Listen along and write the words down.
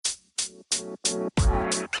The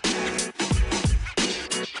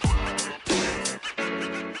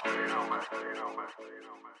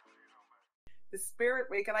Spirit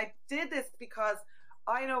Week, and I did this because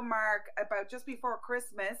I know Mark about just before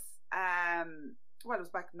Christmas. Well, it was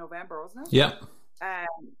back in November, wasn't it? Yeah. I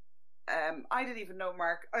didn't even know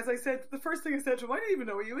Mark. As I said, the first thing I said to him, I didn't even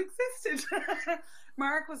know you existed.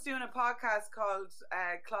 Mark was doing a podcast called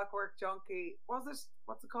Clockwork Junkie. Was it?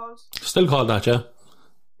 What's it called? Still called that, yeah.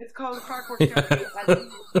 It's called Clockwork Junkie. And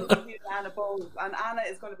he interviewed Anna Bowles, and Anna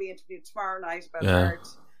is going to be interviewed tomorrow night about art.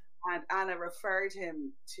 And Anna referred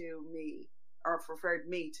him to me, or referred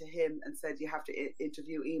me to him, and said you have to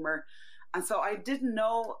interview Emer. And so I didn't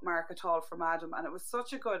know Mark at all from Adam, and it was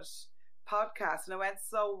such a good podcast, and it went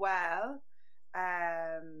so well.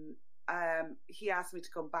 He asked me to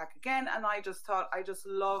come back again, and I just thought I just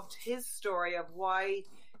loved his story of why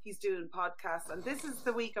he's doing podcasts. And this is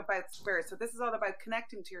the week about spirit, so this is all about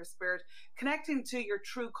connecting to your spirit, connecting to your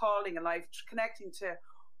true calling in life, connecting to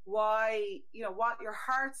why, you know, what your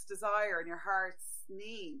heart's desire and your heart's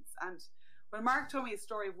needs. And when Mark told me a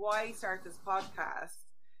story of why he started this podcast,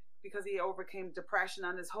 because he overcame depression,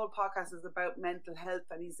 and his whole podcast is about mental health,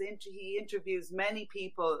 and he interviews many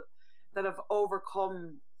people that have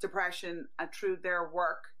overcome depression and through their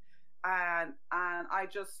work, and I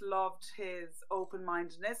just loved his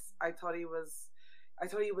open-mindedness. I thought he was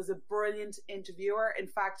a brilliant interviewer. In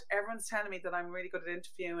fact, everyone's telling me that I'm really good at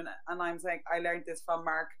interviewing, and I'm saying I learned this from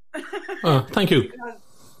Mark. Oh, thank you.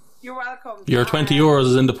 You're welcome. Your €20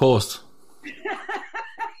 is in the post.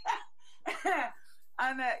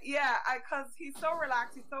 And because he's so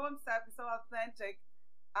relaxed, he's so himself, he's so authentic,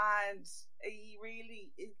 and he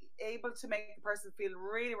really is able to make the person feel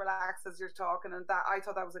really relaxed as you're talking. And that, I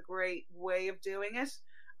thought that was a great way of doing it.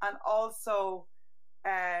 And also,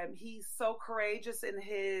 he's so courageous in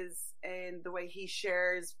the way he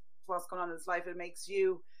shares what's going on in his life. It makes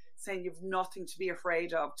you saying you've nothing to be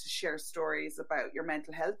afraid of to share stories about your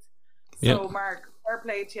mental health. So, Mark, fair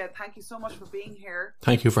play to you. Thank you so much for being here.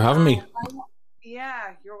 Thank you for having me.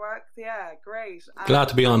 Yeah, you're welcome. Yeah, great. Glad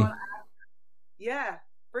to be on. Yeah,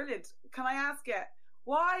 brilliant. Can I ask you,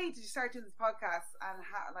 why did you start doing this podcast, and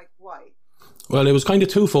how, why? Well, it was kind of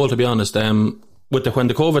twofold, to be honest. When the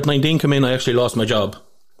COVID-19 came in, I actually lost my job.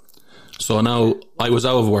 So now I was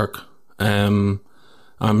out of work. And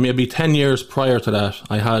maybe 10 years prior to that,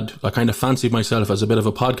 I kind of fancied myself as a bit of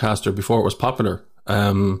a podcaster before it was popular.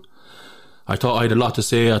 I thought I had a lot to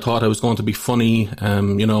say. I thought I was going to be funny,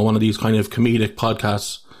 one of these kind of comedic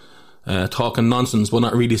podcasts, talking nonsense, but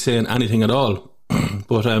not really saying anything at all.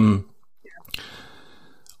 But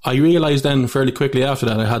I realised then fairly quickly after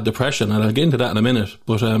that I had depression, and I'll get into that in a minute.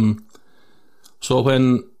 But so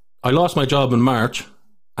when I lost my job in March,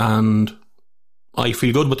 and I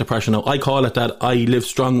feel good with depression now, I call it that I live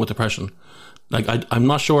strong with depression. I'm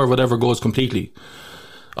not sure if it ever goes completely.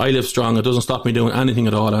 I live strong. It doesn't stop me doing anything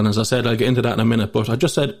at all. And as I said, I'll get into that in a minute. But I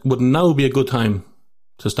just said, would now be a good time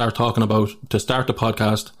to start the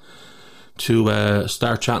podcast, to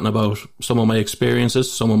start chatting about some of my experiences,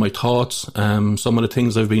 some of my thoughts, some of the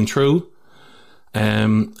things I've been through.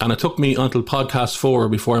 And it took me until podcast 4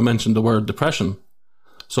 before I mentioned the word depression.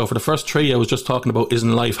 So for the first 3, I was just talking about, isn't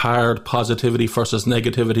life hard, positivity versus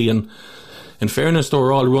negativity, and in fairness, they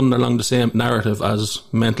were all running along the same narrative as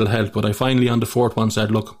mental health. But I finally, on the 4th one,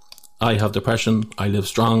 said, look, I have depression. I live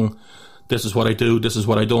strong. This is what I do. This is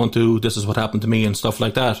what I don't do. This is what happened to me, and stuff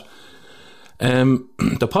like that.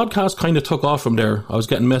 The podcast kind of took off from there. I was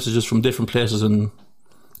getting messages from different places in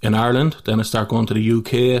Ireland. Then I started going to the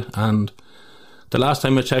UK. And the last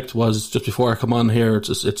time I checked was just before I come on here.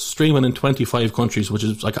 It's streaming in 25 countries, which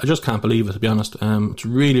is, I just can't believe it, to be honest. It's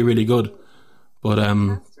really, really good. But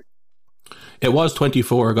it was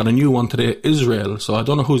 24. I got a new one today, Israel. So I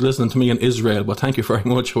don't know who's listening to me in Israel, but thank you very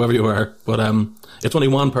much, whoever you are. But it's only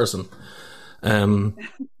one person.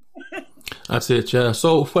 That's it, yeah.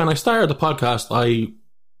 So when I started the podcast, I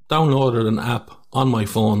downloaded an app on my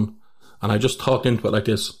phone, and I just talked into it like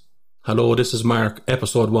this. Hello, this is Mark,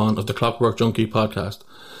 episode 1 of the Clockwork Junkie podcast.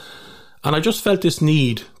 And I just felt this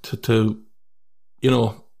need to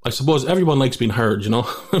I suppose everyone likes being heard,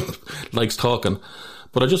 likes talking.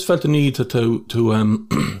 But I just felt the need to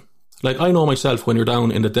I know myself, when you're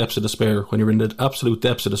down in the depths of despair, when you're in the absolute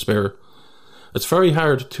depths of despair, it's very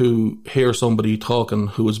hard to hear somebody talking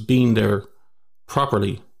who has been there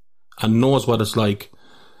properly and knows what it's like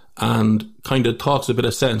and kind of talks a bit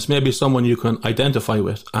of sense. Maybe someone you can identify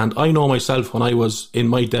with. And I know myself, when I was in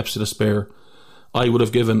my depths of despair, I would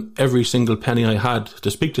have given every single penny I had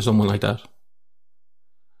to speak to someone like that.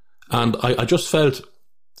 And I just felt,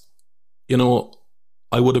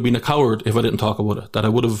 I would have been a coward if I didn't talk about it, that I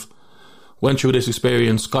would have went through this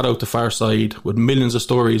experience, got out the far side with millions of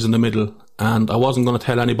stories in the middle, and I wasn't going to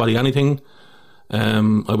tell anybody anything.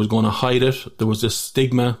 I was going to hide it. There was this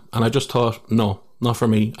stigma, and I just thought, no, not for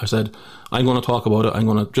me. I said, I'm going to talk about it. I'm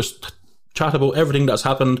going to just chat about everything that's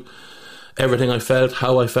happened, everything I felt,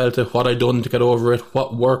 how I felt it, what I done to get over it,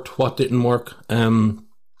 what worked, what didn't work. And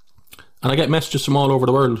I get messages from all over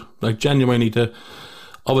the world, like genuinely.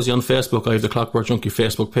 Obviously on Facebook, I have the Clockwork Junkie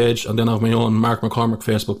Facebook page, and then I have my own Mark McCormick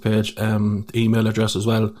Facebook page, the email address as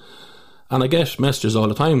well. And I get messages all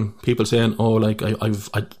the time, people saying, "Oh, like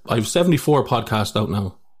I've 74 podcasts out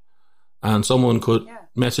now," and someone could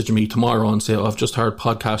message me tomorrow and say, "Oh, I've just heard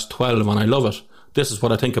podcast 12 and I love it. This is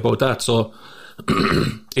what I think about that." So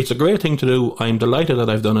it's a great thing to do. I'm delighted that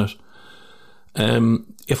I've done it.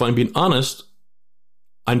 If I'm being honest,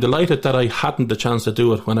 I'm delighted that I hadn't the chance to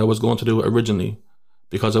do it when I was going to do it originally,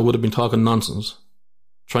 because I would have been talking nonsense,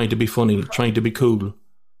 trying to be funny, trying to be cool.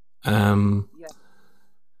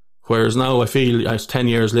 Whereas now I feel, as 10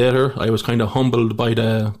 years later, I was kind of humbled by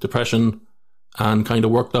the depression and kind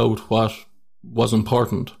of worked out what was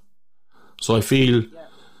important. So I feel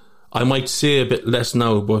I might say a bit less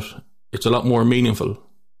now, but it's a lot more meaningful,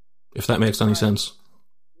 if that makes any sense.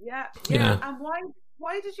 Yeah. And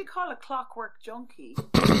why did you call it Clockwork Junkie?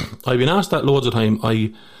 I've been asked that loads of time.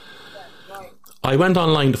 I went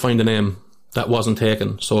online to find a name that wasn't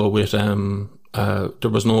taken. So with there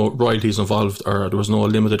was no royalties involved, or there was no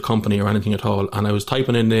limited company or anything at all. And I was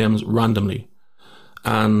typing in names randomly.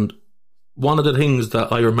 And one of the things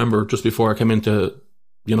that I remember just before I came into,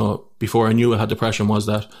 before I knew I had depression, was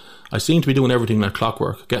that I seemed to be doing everything like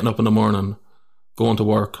clockwork, getting up in the morning, going to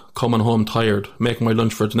work, coming home tired, making my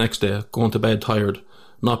lunch for the next day, going to bed tired,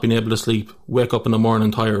 not being able to sleep, wake up in the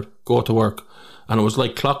morning tired, go to work. And it was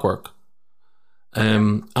like clockwork.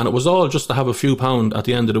 And it was all just to have a few pound at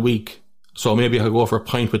the end of the week. So maybe I could go for a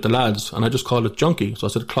pint with the lads, and I just called it Junkie. So I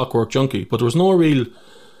said Clockwork Junkie, but there was no real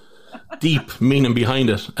deep meaning behind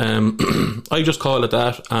it. I just called it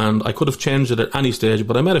that, and I could have changed it at any stage,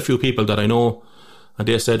 but I met a few people that I know, and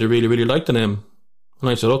they said they really, really liked the name. And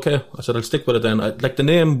I said, okay. I said, I'll stick with it then. The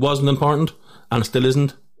name wasn't important, and it still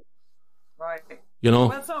isn't. Right.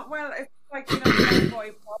 Well, it's like,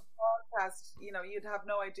 my podcast, you'd have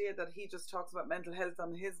no idea that he just talks about mental health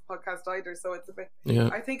on his podcast either. So it's a bit,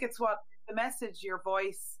 I think it's what the message, your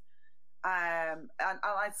voice, and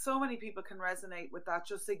so many people can resonate with that,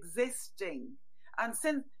 just existing. And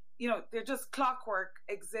since, they're just clockwork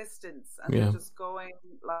existence, and they're just going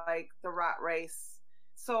like the rat race.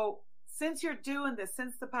 So since you're doing this,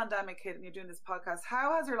 since the pandemic hit and you're doing this podcast,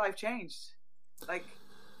 how has your life changed? Like,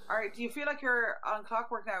 all right, do you feel like you're on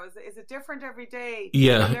clockwork now? Is it different every day?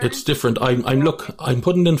 Yeah, it's different. I'm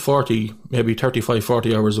putting in 40, maybe 35,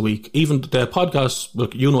 40 hours a week. Even the podcast,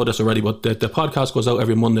 look, you know this already, but the podcast goes out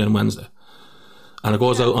every Monday and Wednesday. And it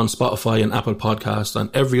goes out on Spotify and Apple Podcasts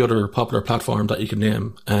and every other popular platform that you can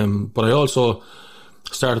name. But I also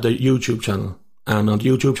started a YouTube channel. And on the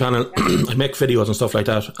YouTube channel, I make videos and stuff like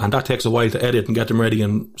that. And that takes a while to edit and get them ready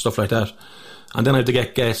and stuff like that. And then I have to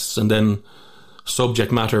get guests and then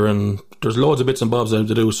subject matter, and there's loads of bits and bobs I have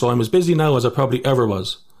to do. So I'm as busy now as I probably ever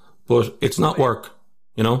was. But it's not work,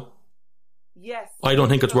 Yes. I don't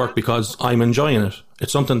think it's work because I'm enjoying it.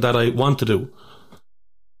 It's something that I want to do.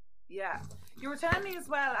 Yeah. You were telling me as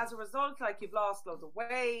well, as a result, like you've lost loads of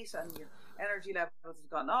weight and your energy levels have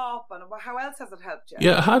gone up. And how else has it helped you?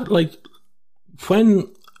 Yeah, I had when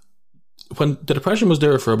the depression was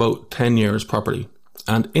there for about 10 years properly.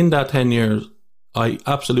 And in that 10 years, I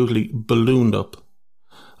absolutely ballooned up.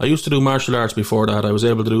 I used to do martial arts before that. I was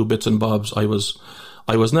able to do bits and bobs. I was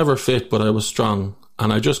never fit, but I was strong.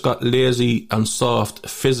 And I just got lazy and soft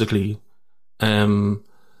physically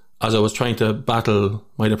as I was trying to battle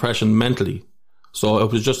my depression mentally. So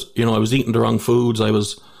it was just, I was eating the wrong foods. A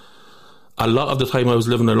lot of the time I was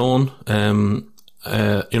living alone,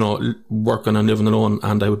 working and living alone,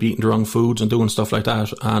 and I would be eating the wrong foods and doing stuff like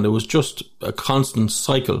that. And it was just a constant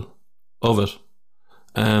cycle of it.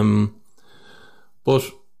 But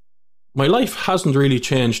my life hasn't really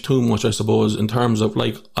changed too much, I suppose, in terms of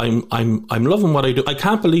I'm loving what I do. I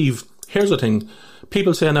can't believe, here's the thing,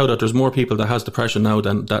 people say now that there's more people that has depression now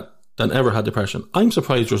than ever had depression. I'm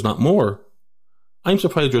surprised there's not more. I'm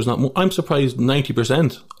surprised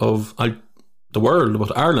 90% of the world,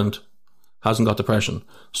 but Ireland hasn't got depression.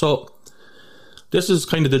 So this is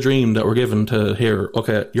kind of the dream that we're given to hear.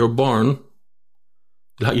 Okay, you're born,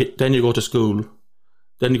 then you go to school,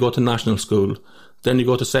 then you go to national school, then you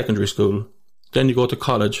go to secondary school, then you go to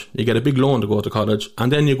college, you get a big loan to go to college,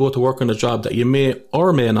 and then you go to work in a job that you may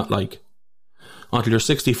or may not like until you're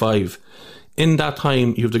 65. In that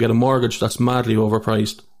time, you have to get a mortgage that's madly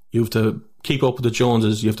overpriced. You have to keep up with the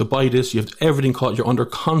Joneses. You have to buy this. You have to, everything caught. You're under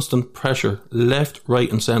constant pressure, left,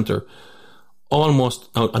 right, and centre. Almost,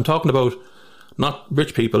 I'm talking about not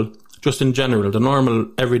rich people, just in general, the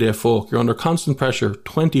normal everyday folk. You're under constant pressure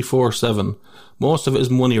 24/7. Most of it is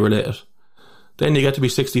money related. Then you get to be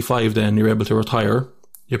 65, then you're able to retire.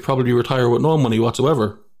 You probably retire with no money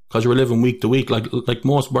whatsoever because you're living week to week like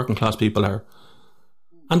most working class people are.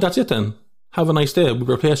 And that's it then. Have a nice day. We'll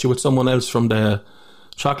replace you with someone else from the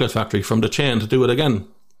chocolate factory, from the chain, to do it again.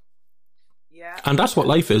 Yeah. And that's what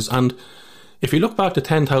life is. And if you look back to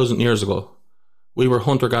 10,000 years ago, we were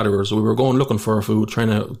hunter-gatherers. We were going looking for our food, trying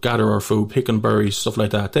to gather our food, picking berries, stuff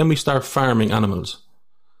like that. Then we start farming animals.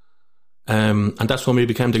 And that's when we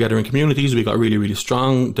became together in communities. We got really, really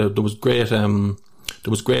strong. There was great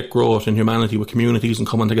growth in humanity with communities and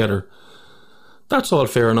coming together. That's all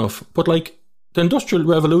fair enough. But like, the Industrial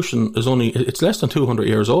Revolution it's less than 200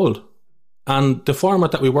 years old. And the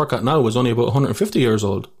format that we work at now is only about 150 years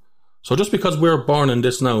old. So just because we're born in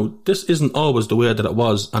this now, this isn't always the way that it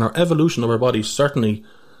was. And our evolution of our bodies certainly,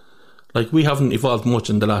 like, we haven't evolved much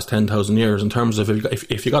in the last 10,000 years in terms of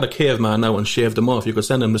if you got a caveman now and shaved him off, you could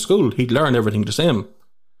send him to school, he'd learn everything the same.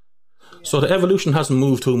 Yeah. So the evolution hasn't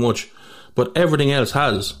moved too much, but everything else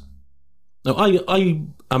has. Now, I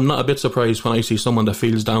am not a bit surprised when I see someone that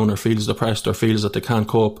feels down or feels depressed or feels that they can't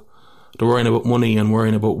cope. They're worrying about money and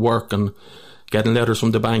worrying about work and getting letters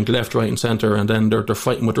from the bank left, right and centre, and then they're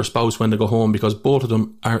fighting with their spouse when they go home because both of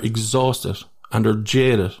them are exhausted and they're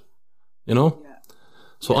jaded, you know? Yeah.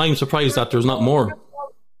 So I'm surprised that there's not more.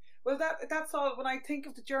 Well, that's all. When I think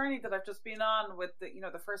of the journey that I've just been on with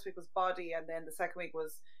the first week was body, and then the second week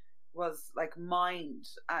was like mind,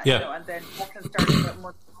 and then second started with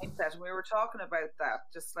more mindset. And we were talking about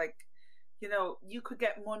that, just like, you could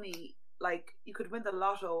get money, like you could win the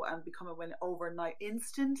lotto and become a winner overnight,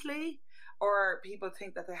 instantly. Or people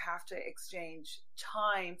think that they have to exchange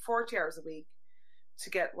time, 40 hours a week, to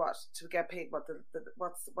get paid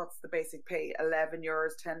what's the basic pay, 11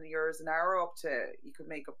 euros, 10 euros an hour, up to, you could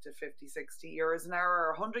make up to 50, 60 euros an hour,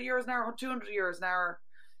 or 100 euros an hour, 200 euros an hour,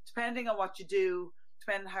 depending on what you do,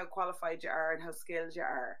 depending on how qualified you are and how skilled you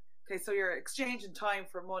are. Okay, so you're exchanging time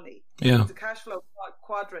for money. Yeah. It's a cash flow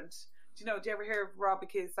quadrant. Do you ever hear of Robert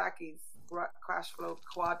Kiyosaki's cash flow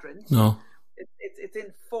quadrant? No. It's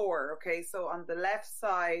in 4. Okay, so on the left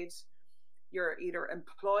side, you're either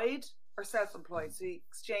employed or self-employed, so you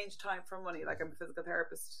exchange time for money. Like, I'm a physical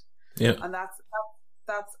therapist, and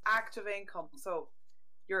that's active income. So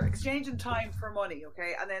you're exchanging time for money,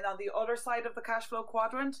 okay. And then on the other side of the cash flow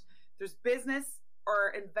quadrant, there's business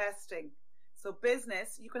or investing. So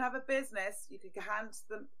business, you can have a business, you can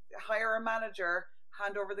hire a manager,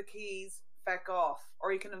 hand over the keys, feck off,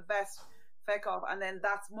 or you can invest, feck off, and then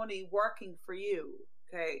that's money working for you,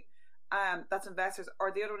 okay. That's investors.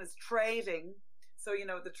 Or the other one is trading. So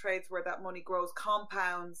the trades where that money grows,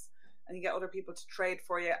 compounds, and you get other people to trade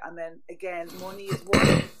for you, and then again, money is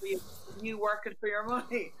working for you working for your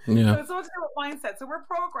money. Yeah. So it's all to do with mindset. So we're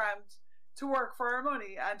programmed to work for our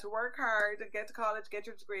money and to work hard and get to college, get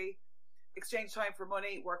your degree, exchange time for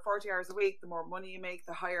money, work 40 hours a week. The more money you make,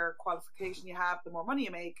 the higher qualification you have, the more money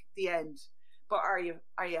you make, the end. But are you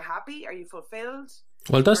happy? Are you fulfilled?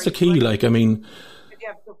 Well, that's the key. Like, I mean, do you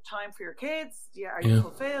have time for your kids? Are you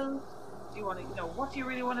fulfilled? Do you want to, what do you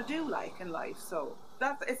really want to do, like, in life? So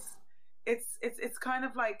that's it's kind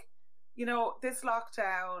of like, this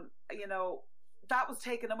lockdown, that was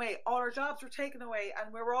taken away. All our jobs were taken away,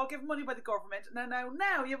 and we were all given money by the government. And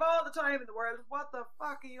now you have all the time in the world. What the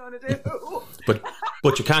fuck are you going to do?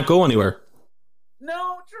 but you can't go anywhere.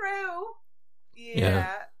 No, true.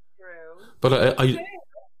 Yeah. True. But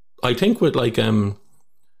I think with like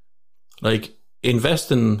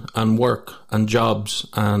investing and work and jobs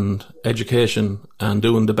and education and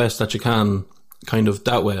doing the best that you can, kind of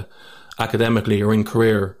that way, academically or in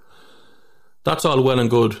career, that's all well and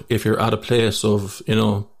good if you're at a place of,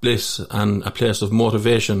 bliss and a place of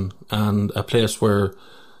motivation and a place where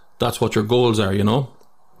that's what your goals are,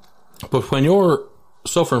 But when you're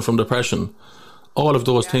suffering from depression, all of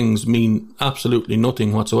those things mean absolutely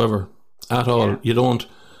nothing whatsoever at all. Yeah. You don't,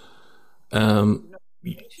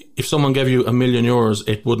 if someone gave you €1 million,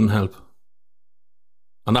 it wouldn't help.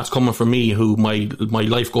 And that's coming from me, who my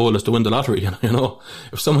life goal is to win the lottery,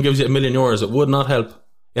 If someone gives you €1 million, it would not help.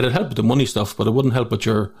 It'd help with the money stuff, but it wouldn't help with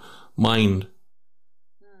your mind.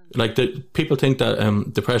 Like, people think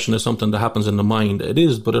that depression is something that happens in the mind. It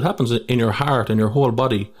is, but it happens in your heart and your whole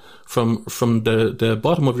body, from the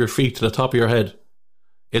bottom of your feet to the top of your head.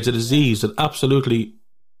 It's a disease that absolutely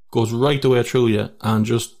goes right the way through you and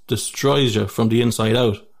just destroys you from the inside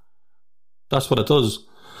out. That's what it does.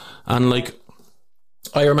 And like,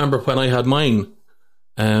 I remember when I had mine,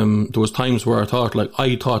 there was times where I thought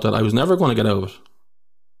that I was never going to get out of it.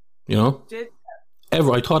 You know?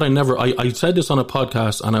 I thought I said this on a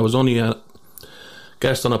podcast, and I was only a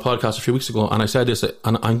guest on a podcast a few weeks ago, and I said this,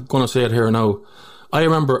 and I'm going to say it here now. I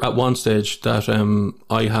remember at one stage that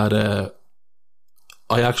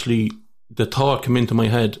the thought came into my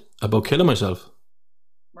head about killing myself.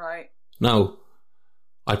 Right. Now,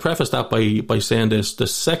 I preface that by saying this. The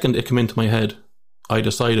second it came into my head, I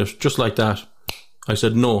decided, just like that, I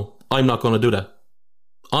said, no, I'm not going to do that.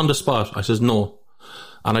 On the spot, I says no.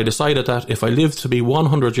 And I decided that if I lived to be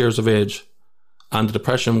 100 years of age and the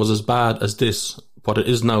depression was as bad as this, what it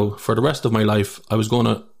is now, for the rest of my life, I was going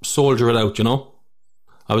to soldier it out, you know?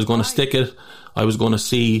 I was going to stick it. I was going to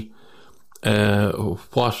see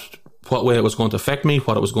what way it was going to affect me,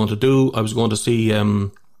 what it was going to do. I was going to see,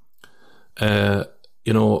 you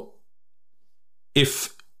know,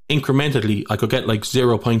 if incrementally I could get like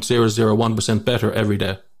 0.001% better every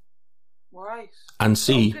day. Right. And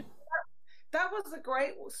see. That was a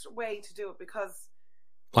great way to do it, because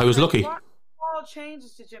I was lucky. What all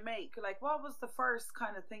changes did you make? Like, what was the first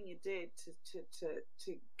kind of thing you did to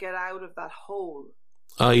get out of that hole?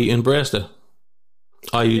 I embraced it.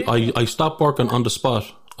 I stopped working on the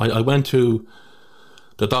spot. I went to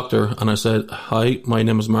the doctor and I said, hi, my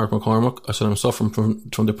name is Mark McCormick. I said, I'm suffering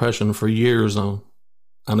from depression for years now,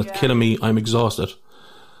 and it's killing me. I'm exhausted.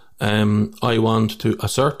 I want to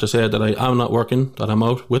assert to say that I am not working, that I'm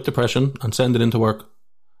out with depression, and send it into work,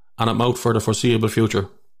 and I'm out for the foreseeable future.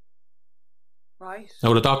 Right.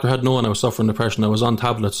 Now, the doctor had known I was suffering depression. I was on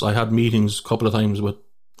tablets. I had meetings a couple of times with,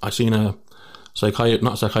 I seen a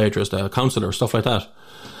counsellor, stuff like that.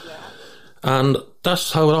 Yeah. And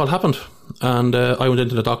that's how it all happened. And I went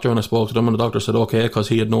into the doctor and I spoke to them, and the doctor said okay, because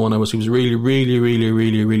he had known he was really, really, really,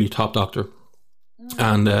 really, really top doctor.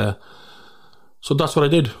 And so that's what I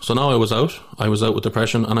did. So now I was out with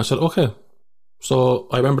depression, and I said okay. So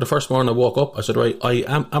I remember the first morning I woke up, I said, right,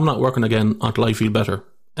 I'm not working again until I feel better.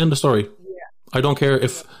 End of story. Yeah. I don't care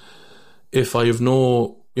if I have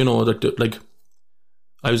no, you know, like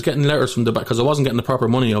I was getting letters from the bank, because I wasn't getting the proper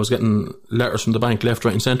money. I was getting letters from the bank left,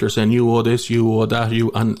 right and centre saying, you owe this, you owe that,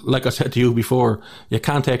 and like I said to you before, you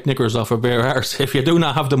can't take knickers off a bare arse. If you do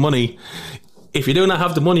not have the money,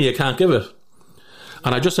 you can't give it.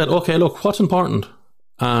 And I just said, okay, look, what's important?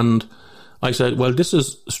 And I said, well, this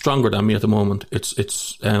is stronger than me at the moment.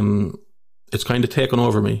 It's kind of taken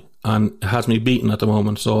over me, and it has me beaten at the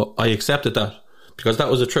moment. So I accepted that, because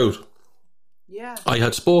that was the truth. Yeah. I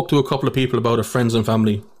had spoke to a couple of people about it, friends and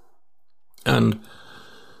family, and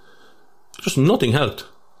just nothing helped.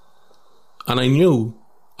 And I knew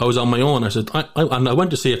I was on my own. I said, and I went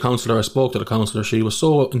to see a counsellor. I spoke to the counsellor. She was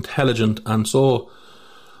so intelligent and so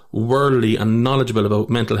worldly and knowledgeable about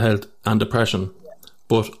mental health and depression.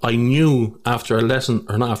 But I knew after a session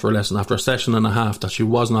and a half, that she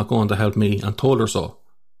was not going to help me, and told her so.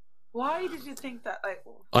 Why did you think that?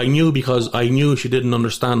 I knew, because I knew she didn't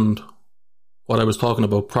understand what I was talking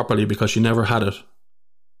about properly, because she never had it.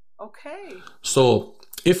 Okay. So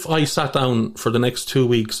if I sat down for the next 2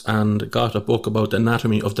 weeks and got a book about the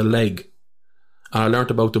anatomy of the leg, and I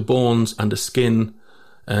learnt about the bones and the skin,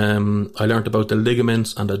 I learnt about the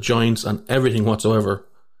ligaments and the joints and everything whatsoever,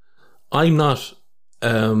 I'm not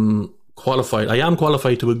qualified. I am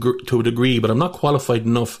qualified to a degree, but I'm not qualified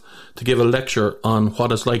enough to give a lecture on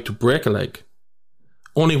what it's like to break a leg.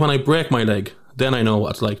 Only when I break my leg, then I know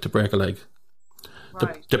what it's like to break a leg.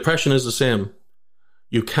 Right. Depression is the same.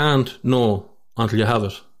 You can't know until you have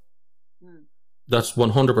it. That's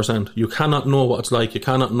 100%. You cannot know what it's like. You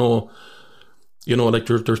cannot know, you know, like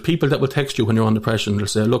there's people that will text you when you're on depression. They'll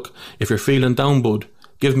say, look, if you're feeling down, bud,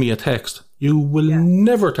 give me a text. You will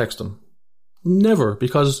never text them. Never,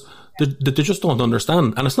 because they just don't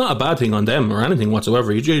understand. And it's not a bad thing on them or anything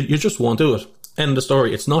whatsoever. You just won't do it. End of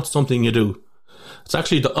story. It's not something you do. It's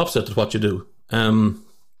actually the opposite of what you do.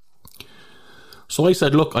 So I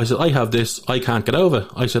said, look, I have this, I can't get out of it.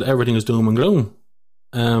 I said, everything is doom and gloom.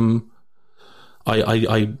 I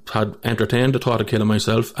had entertained the thought of killing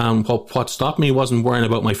myself, and what stopped me wasn't worrying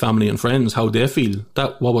about my family and friends, how they feel.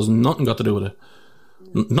 That was nothing got to do with it.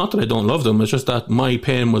 Not that I don't love them, it's just that my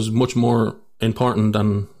pain was much more important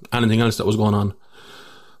than anything else that was going on.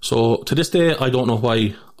 So to this day, I don't know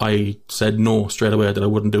why I said no straight away, that I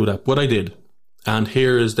wouldn't do that, but I did. And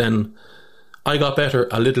here is then, I got better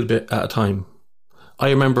a little bit at a time. I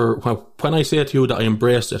remember when I say to you that I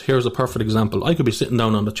embraced it, here's a perfect example. I could be sitting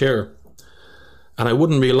down on the chair, and I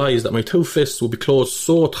wouldn't realise that my two fists would be closed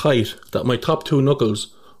so tight that my top two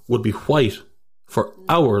knuckles would be white for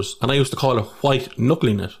hours, and I used to call it white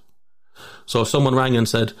knuckling it. So if someone rang and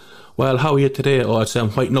said, well, how are you today? Oh, I'd say I'm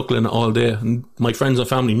white knuckling it all day. And my friends and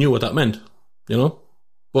family knew what that meant, you know?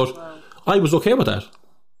 But I was okay with that.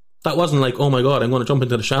 That wasn't like, oh my God, I'm going to jump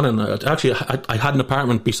into the Shannon. I had an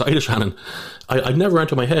apartment beside the Shannon. I'd never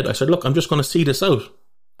entered my head. I said, look, I'm just going to see this out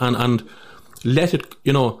and let it,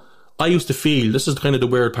 you know. I used to feel, this is kind of the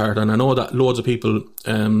weird part, and I know that loads of people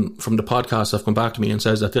from the podcast have come back to me and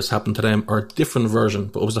says that this happened to them, or a different version,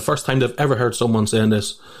 but it was the first time they've ever heard someone saying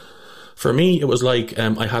this. For me, it was like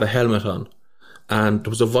I had a helmet on, and there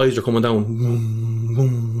was a visor coming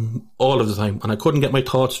down all of the time, and I couldn't get my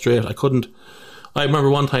thoughts straight. I remember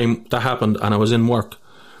one time that happened, and I was in work,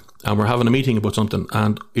 and we're having a meeting about something,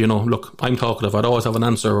 and, you know, look, I'm talkative, I'd always have an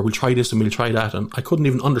answer, or we'll try this and we'll try that, and I couldn't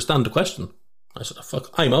even understand the question. I said, fuck,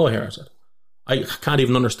 I'm out here. I said, I can't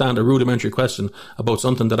even understand a rudimentary question about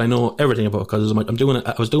something that I know everything about, because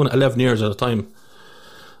I was doing it 11 years at a time.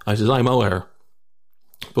 I said, I'm out here.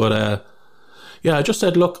 But, yeah, I just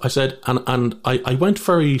said, look, I said, and I went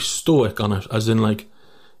very stoic on it, as in, like,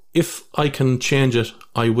 if I can change it,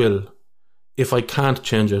 I will. If I can't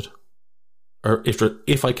change it, or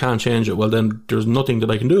if I can't change it, well, then there's nothing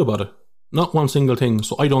that I can do about it. Not one single thing.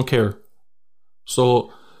 So I don't care.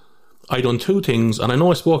 So I done two things, and I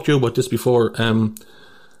know I spoke to you about this before.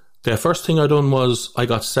 The first thing I done was I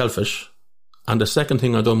got selfish, and the second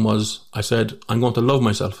thing I done was I said I'm going to love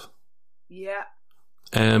myself. Yeah.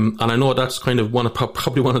 And I know that's kind of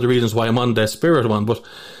probably one of the reasons why I'm on the spirit one. But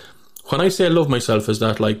when I say love myself, is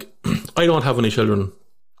that, like, I don't have any children.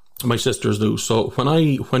 My sisters do. So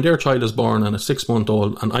when their child is born and a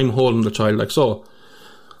 6-month-old, and I'm holding the child, like so,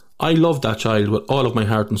 I love that child with all of my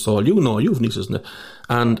heart and soul. You know, you've nieces,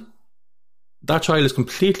 and that child is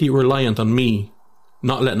completely reliant on me,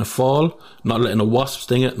 not letting it fall, not letting a wasp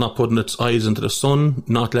sting it, not putting its eyes into the sun,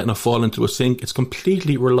 not letting it fall into a sink. It's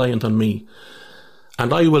completely reliant on me.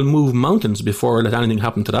 And I will move mountains before I let anything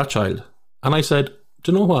happen to that child. And I said,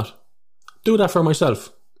 do you know what? Do that for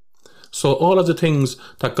myself. So all of the things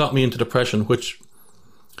that got me into depression, which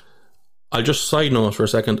I'll just side note for a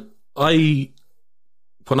second,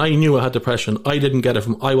 when I knew I had depression, I didn't get it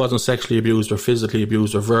I wasn't sexually abused or physically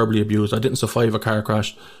abused or verbally abused. I didn't survive a car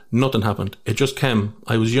crash. Nothing happened. It just came.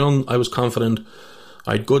 I was young. I was confident.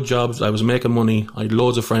 I had good jobs. I was making money. I had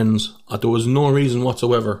loads of friends. There was no reason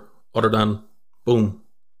whatsoever other than boom.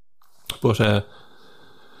 But,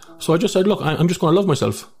 so I just said, look, I'm just going to love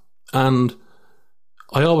myself. And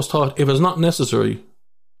I always thought, if it's not necessary,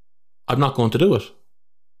 I'm not going to do it.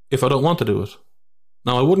 If I don't want to do it.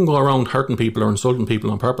 Now, I wouldn't go around hurting people or insulting people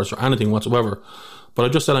on purpose or anything whatsoever, but I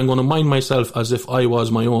just said I'm going to mind myself as if I was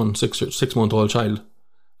my own 6-month-old child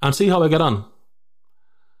and see how I get on.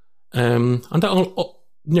 And that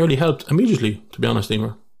nearly helped immediately, to be honest,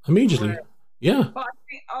 Emer. Immediately. Right. Yeah. But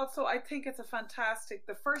I think it's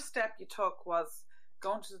the first step you took was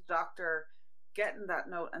going to the doctor, getting that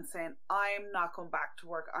note and saying, I'm not going back to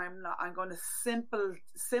work. I'm going to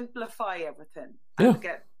simplify everything. Yeah.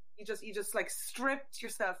 You just like stripped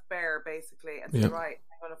yourself bare, basically, and say, right,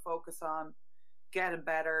 I'm going to focus on getting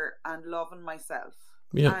better and loving myself.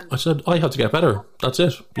 Yeah, and I said I have to get better. That's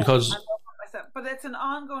it. Because but it's an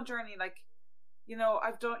ongoing journey. Like, you know,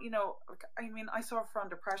 I've done, you know, I mean, I suffer from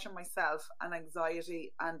depression myself and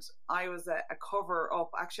anxiety, and I was a cover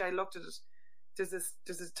up. Actually, I looked at it. There's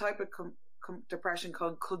this type of depression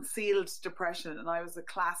called concealed depression, and I was a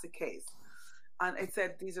classic case. And it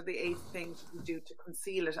said these are the 8 things you do to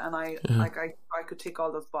conceal it, and I could tick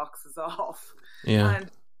all those boxes off. Yeah,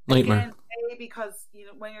 and nightmare. Again, because, you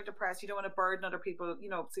know, when you're depressed, you don't want to burden other people. You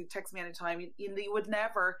know, so you text me anytime. You would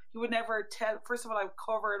never tell. First of all, I would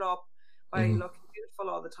cover it up by looking beautiful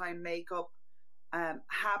all the time, makeup,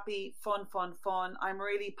 happy, fun. I'm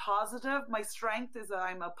really positive. My strength is that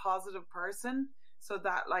I'm a positive person. So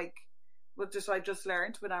that, like, I just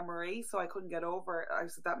learned with Anne-Marie, so I couldn't get over it. I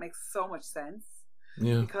said that makes so much sense.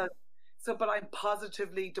 Yeah. But I'm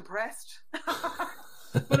positively depressed.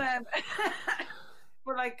 but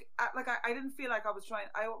like I didn't feel like I was trying.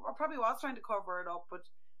 I probably was trying to cover it up, but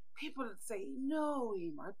people would say, "No,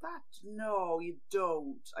 Emer, no, you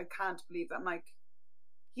don't. I can't believe that." I'm like,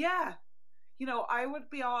 yeah, you know, I would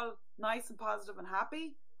be all nice and positive and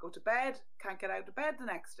happy. Go to bed, can't get out of bed the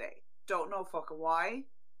next day. Don't know fucking why.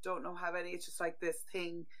 Don't know how any. It's just like this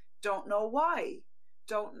thing. Don't know why.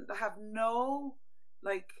 Don't have no,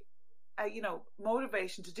 like, you know,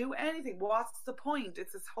 motivation to do anything. What's the point?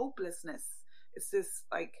 It's this hopelessness. It's this,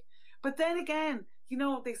 like. But then again, you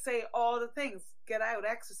know, they say all the things. Get out,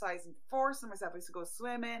 exercise, and forcing myself. I used to go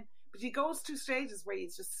swimming, but you go through stages where you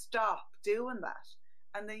just stop doing that,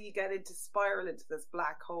 and then you get spiral into this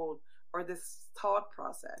black hole or this thought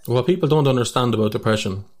process. What people don't understand about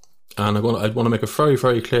depression and I want to make it very,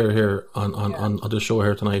 very clear here on this show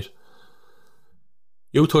here tonight.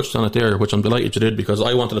 You touched on it there, which I'm delighted you did, because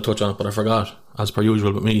I wanted to touch on it, but I forgot, as per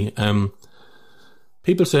usual with me.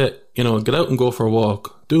 People say, you know, get out and go for a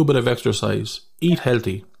walk, do a bit of exercise, eat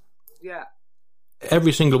healthy. Yeah.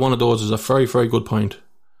 Every single one of those is a very, very good point.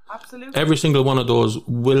 Absolutely. Every single one of those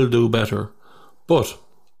will do better. But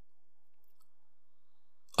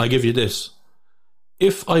I give you this.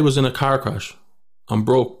 If I was in a car crash and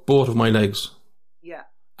broke both of my legs,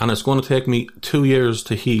 and it's going to take me 2 years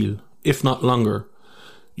to heal, if not longer,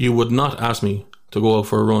 you would not ask me to go out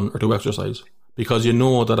for a run or do exercise, because you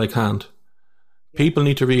know that I can't. People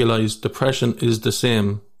need to realise depression is the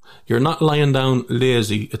same. You're not lying down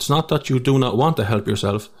lazy. It's not that you do not want to help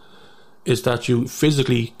yourself. It's that you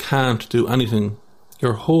physically can't do anything.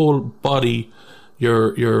 Your whole body,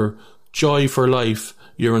 your joy for life,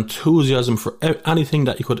 your enthusiasm for anything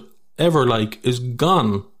that you could ever like is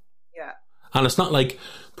gone. Yeah. And it's not like,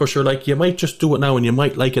 for sure, like, you might just do it now and you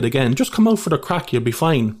might like it again. Just come out for the crack, you'll be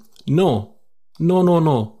fine. No.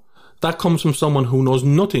 That comes from someone who knows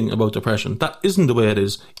nothing about depression. That isn't the way it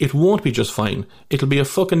is. It won't be just fine. It'll be a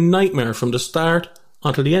fucking nightmare from the start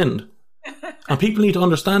until the end. And people need to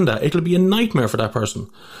understand that. It'll be a nightmare for that person.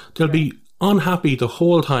 They'll be unhappy the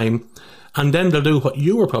whole time, and then they'll do what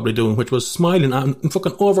you were probably doing, which was smiling and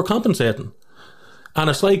fucking overcompensating. And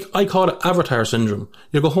it's like, I call it avatar syndrome.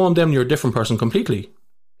 You go home, then you're a different person completely.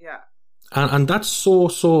 Yeah. And that's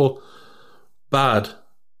so bad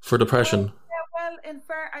for depression. Well, in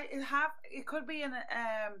fair, it could be in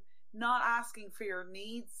not asking for your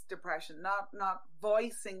needs depression, not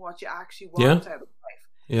voicing what you actually want out of life.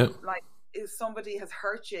 Yeah. Like, if somebody has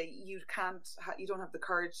hurt you, you don't have the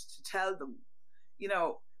courage to tell them, you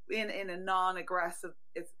know, in a non-aggressive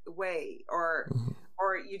way, or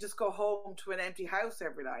you just go home to an empty house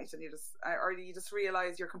every night, and you just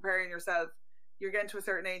realize you're comparing yourself. You're getting to a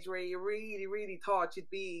certain age where you really, really thought you'd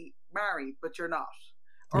be married, but you're not.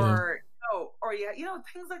 Or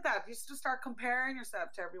things like that. You just start comparing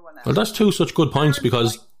yourself to everyone else. Well, that's two such good points,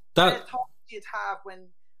 because that thought you'd have when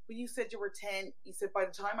you said you were 10, you said by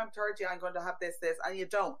the time I'm 30 I'm going to have this, and you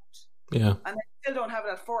don't. Yeah. And then you still don't have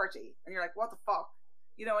it at 40, and you're like, what the fuck?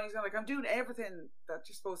 You know, and he's like, I'm doing everything that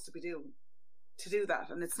you're supposed to be doing to do that,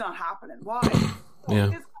 and it's not happening. Why?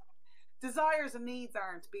 Yeah. Desires and needs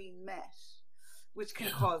aren't being met, which can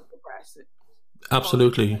cause depression.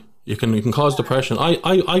 Absolutely. You can cause depression.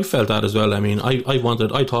 I felt that as well. I mean, I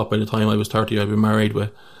thought by the time I was 30 I'd be married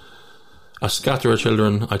with a scatter of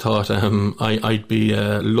children. I thought I'd be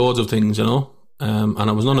loads of things, you know, and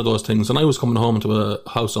I was none of those things. And I was coming home to a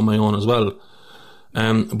house on my own as well.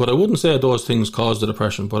 But I wouldn't say those things caused the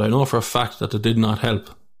depression, but I know for a fact that they did not help.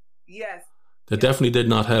 Yes. They definitely did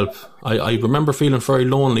not help. I remember feeling very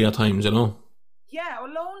lonely at times, you know. Yeah,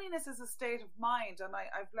 well, loneliness is a state of mind, and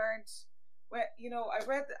I've learned. Well, you know, I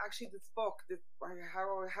read actually this book. I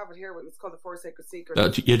have it here. It's called The Four Sacred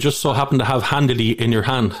Secrets. You just so happen to have handily in your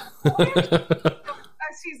hand.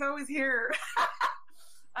 She's always here.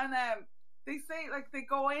 And they say, like, they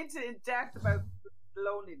go in depth about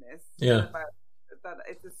loneliness. Yeah. About that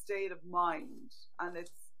it's a state of mind, and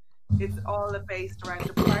it's all based around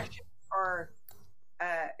depression, or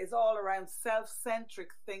is all around self-centric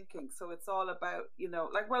thinking. So it's all about, you know,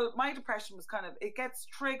 like, well, my depression was it gets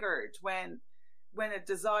triggered when a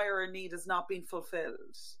desire or need is not being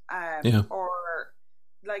fulfilled. Or,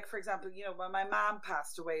 like, for example, you know, when my mom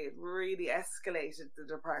passed away, it really escalated the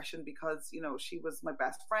depression, because, you know, she was my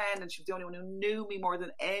best friend, and she was the only one who knew me more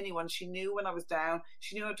than anyone. She knew when I was down.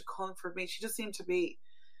 She knew how to comfort me. She just seemed to be,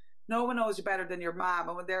 no one knows you better than your mom.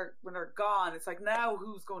 And when they're gone, it's like, now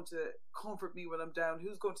who's going to comfort me when I'm down?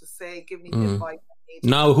 Who's going to give me the advice I need?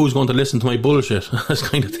 Now who's going to listen to my bullshit? That's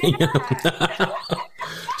kind of thing. Yeah.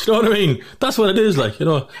 Do you know what I mean? That's what it is like, you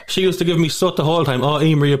know. She used to give me soot the whole time. Oh,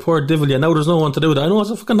 Emer, you poor devil, yeah. Now there's no one to do that. I know, it's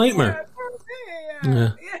a fucking nightmare.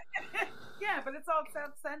 Yeah, but it's all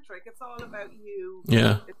self-centric. It's all about you.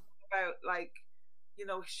 Yeah. It's about, like, you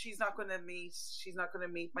know, she's not going to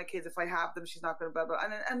meet my kids if I have them. She's not going to blah blah,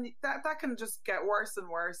 and that can just get worse and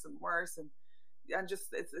worse and worse, and just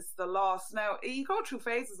it's the loss. Now you go through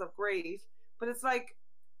phases of grief, but it's like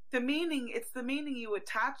the meaning you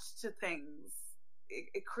attach to things.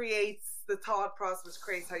 It creates the thought process,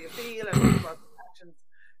 creates how you feel, and actions.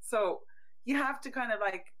 So you have to kind of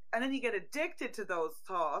like, and then you get addicted to those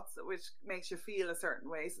thoughts, which makes you feel a certain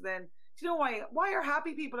way. So then, do you know why are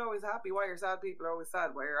happy people always happy? Why are sad people always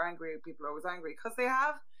sad? Why are angry people always angry? Because they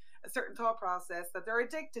have a certain thought process that they're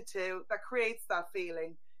addicted to, that creates that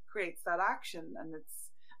feeling, creates that action,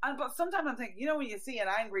 but sometimes I'm thinking, you know, when you see an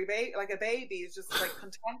angry baby, like a baby is just like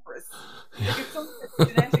cantankerous, like it's something that's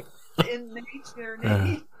genetic. in nature.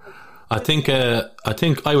 I think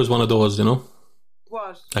I was one of those, you know.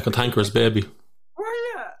 What? Like a cantankerous baby. Were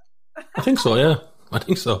you? I think so, yeah. I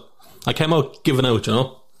think so. I came out giving out, you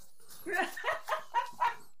know. So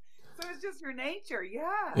it's just your nature,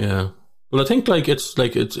 yeah. Yeah. Well, I think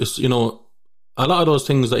it's you know, a lot of those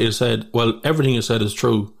things that you said. Well, everything you said is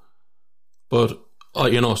true, but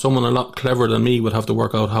you know, someone a lot cleverer than me would have to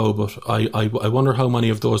work out how. But I wonder how many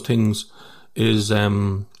of those things is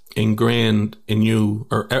ingrained in you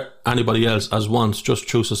or anybody else as once, just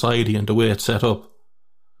through society and the way it's set up.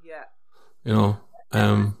 Yeah. You know.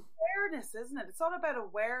 Awareness, isn't it? It's all about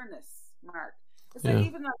awareness, Mark. It's like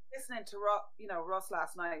even like listening to Russ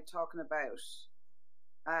last night talking about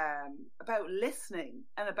listening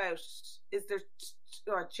and about is there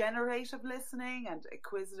generative listening and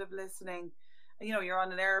acquisitive listening. And, you know, you're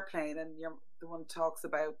on an airplane and you're the one talks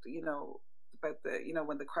about about the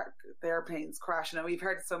when the airplanes crash. And we've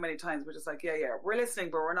heard it so many times. We're just like, yeah, we're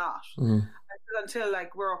listening, but we're not until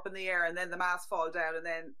like we're up in the air and then the masks fall down and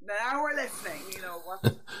then now we're listening. You know what?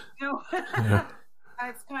 Yeah. And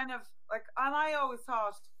it's kind of like, and I always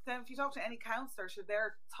thought then if you talk to any counsellor,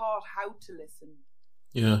 they're taught how to listen.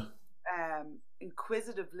 Yeah.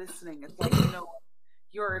 Inquisitive listening. It's like,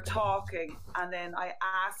 you're talking and then I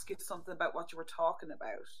ask you something about what you were talking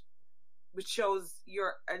about, which shows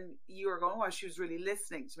you're going, well, she was really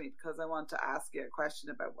listening to me because I want to ask you a question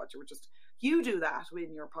about what you were you do that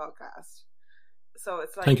in your podcast. So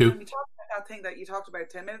it's like, thank you. When we talk about that thing that you talked about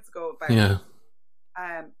 10 minutes ago about,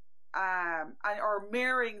 or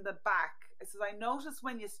mirroring the back. It says, I notice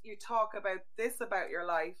when you talk about this about your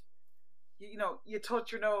life, you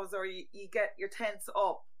touch your nose or you get your tense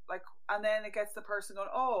up, like, and then it gets the person going,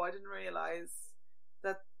 oh, I didn't realize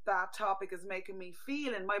that topic is making me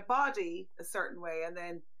feel in my body a certain way, and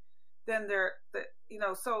then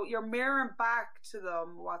so you're mirroring back to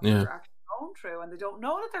them what they're actually going through, and they don't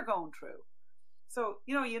know that they're going through. So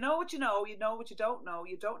you know what you know what you don't know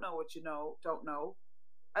what you don't know.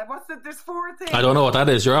 And there's 4 things. I don't know what that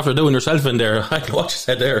is. You're after doing yourself in there. I know what you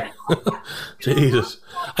said there. Jesus.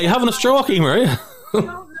 Are you having a stroke, Emer, are you? You don't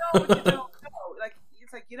know what you don't know. Like,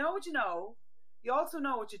 it's like, you know what you know. You also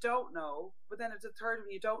know what you don't know. But then it's a third of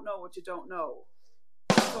you don't know what you don't know.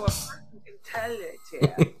 So a person can tell it to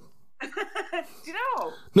you. Do you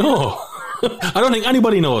know? No. I don't think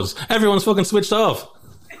anybody knows. Everyone's fucking switched off.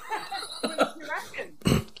 What do you reckon?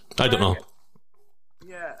 I don't know.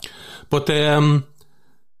 Yeah. But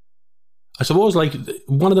I suppose, like,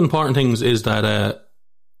 one of the important things is that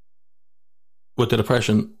with the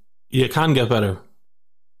depression, you can get better.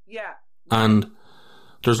 Yeah. And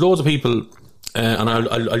there's loads of people, and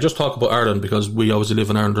I'll just talk about Ireland because we obviously live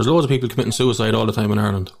in Ireland. There's loads of people committing suicide all the time in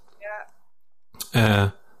Ireland.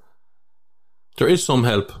 Yeah. There is some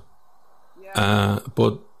help. Yeah.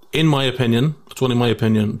 But in my opinion, it's only my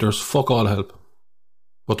opinion, there's fuck all help.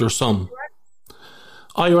 But there's some.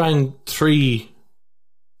 I rang 3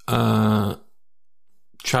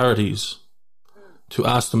 charities to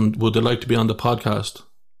ask them would they like to be on the podcast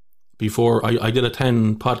before I did a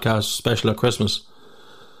 10 podcast special at Christmas,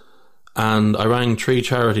 and I rang 3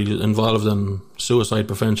 charities involved in suicide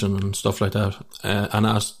prevention and stuff like that, and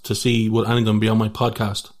asked to see would any of them be on my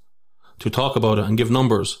podcast to talk about it and give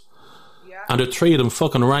numbers. And the 3 of them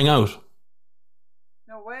fucking rang out.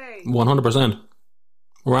 No way. 100%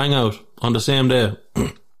 rang out on the same day.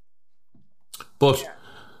 But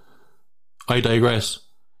I digress.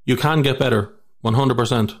 You can get better,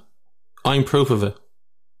 100%. I'm proof of it.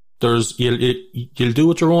 You'll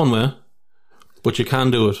do it your own way, but you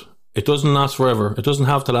can do it. It doesn't last forever. It doesn't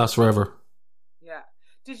have to last forever. Yeah.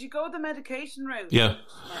 Did you go the medication route? Yeah.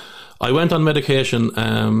 I went on medication,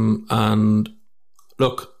 and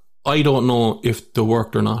look, I don't know if they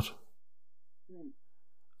worked or not.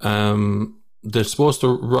 They're supposed to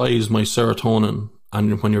rise my serotonin,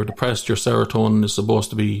 and when you're depressed, your serotonin is supposed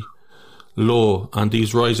to be low, and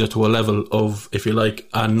these rise it to a level of, if you like,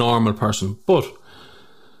 a normal person. But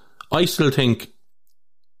I still think,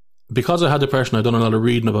 because I had depression, I'd done a lot of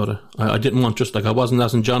reading about it. I didn't want I wasn't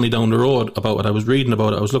asking Johnny down the road about it. I was reading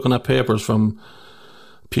about it. I was looking at papers from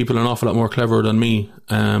people an awful lot more clever than me,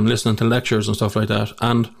 listening to lectures and stuff like that.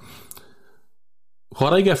 And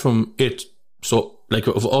what I get from it, so like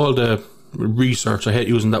of all the research, I hate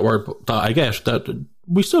using that word, but that I get, that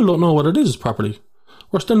we still don't know what it is properly.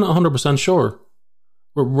 We're still not 100% sure.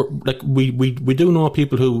 We do know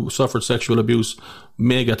people who suffered sexual abuse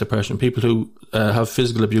may get depression. People who have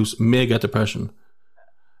physical abuse may get depression.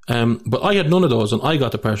 But I had none of those, and I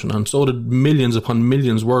got depression, and so did millions upon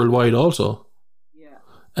millions worldwide also. Yeah.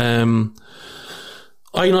 I'm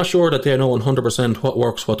not sure that they know 100% what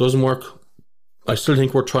works, what doesn't work. I still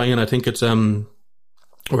think we're trying. I think it's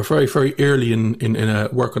we're very, very early in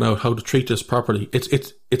working out how to treat this properly.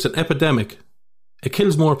 It's an epidemic. It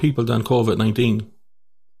kills more people than COVID-19.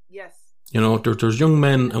 Yes. You know, there's young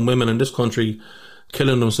men and women in this country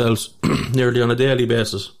killing themselves nearly on a daily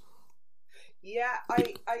basis. Yeah,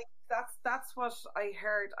 that's what I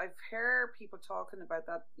heard. I've heard people talking about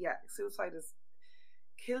that. Yeah, suicide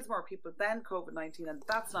kills more people than COVID-19, and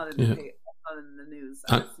that's not in the news.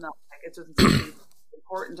 And it's not like it doesn't seem to be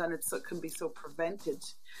important, and it can be so prevented.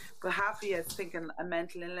 But half of you is thinking a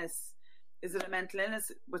mental illness. Is it a mental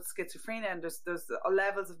illness with schizophrenia? And there's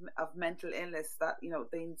levels of mental illness that, you know,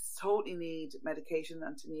 they totally need medication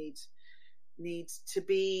and need to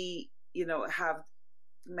be, you know, have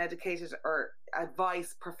medicated or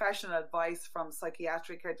professional advice from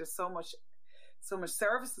psychiatric care. There's so much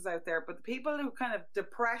services out there, but the people who kind of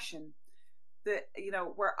depression,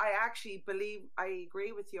 where I actually believe, I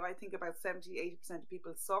agree with you. I think about 70-80% of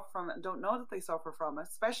people suffer from it and don't know that they suffer from it,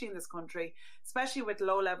 especially in this country, especially with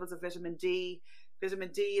low levels of vitamin D.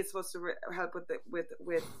 Vitamin D is supposed to help with it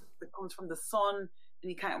comes from the sun,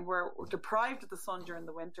 and we're deprived of the sun during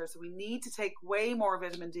the winter, so we need to take way more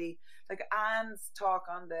vitamin D. Like Anne's talk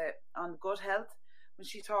on gut health, when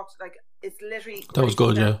she talked, like, it's literally that was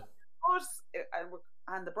good, yeah. Us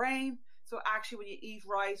and the brain. So actually, when you eat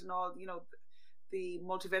right and all, you know, the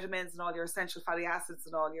multivitamins and all your essential fatty acids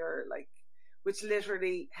and all your, like, which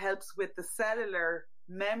literally helps with the cellular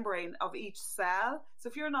membrane of each cell. So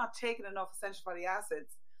if you're not taking enough essential fatty acids,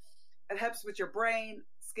 it helps with your brain,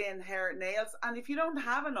 skin, hair, nails. And if you don't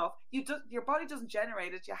have enough, your body doesn't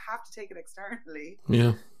generate it. You have to take it externally.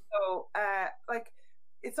 Yeah. So,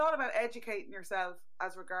 it's all about educating yourself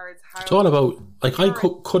as regards how... It's all about, like, I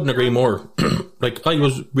couldn't agree more. Like, I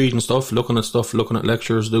was reading stuff, looking at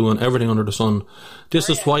lectures, doing everything under the sun.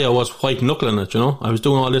 This is why I was white knuckling it, you know? I was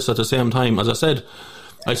doing all this at the same time. As I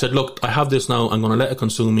said, look, I have this now, I'm going to let it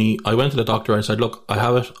consume me. I went to the doctor, I said, look, I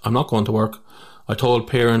have it, I'm not going to work. I told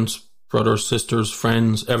parents, brothers, sisters,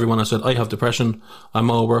 friends, everyone, I said, I have depression,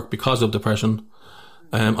 I'm out of work because of depression.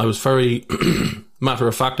 I was very matter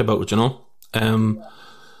of fact about it, you know?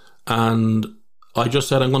 And I just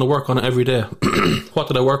said, I'm going to work on it every day. What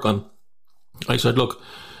did I work on? I said, look,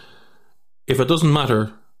 if it doesn't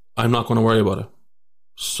matter, I'm not going to worry about it.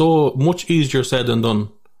 So much easier said than done.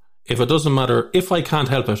 If it doesn't matter, if I can't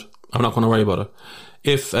help it, I'm not going to worry about it.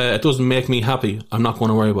 If it doesn't make me happy, I'm not going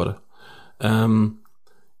to worry about it.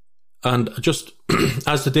 And just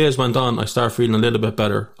as the days went on, I started feeling a little bit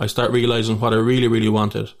better. I started realising what I really, really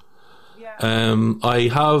wanted. Yeah. I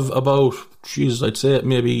have about, I'd say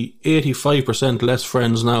maybe 85% less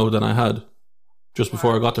friends now than I had just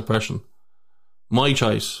before I got depression. My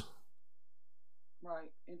choice. Right,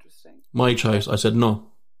 interesting. My choice. I said,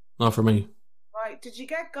 no, not for me. Right. Did you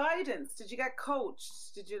get guidance? Did you get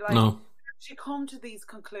coached? Did you No. Did you come to these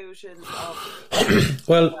conclusions of...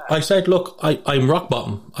 Well, I said, look, I'm rock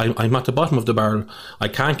bottom. I'm at the bottom of the barrel. I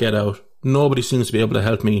can't get out. Nobody seems to be able to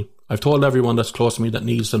help me. I've told everyone that's close to me that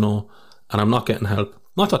needs to know, and I'm not getting help.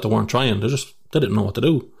 Not that they weren't trying, they didn't know what to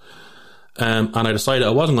do. And I decided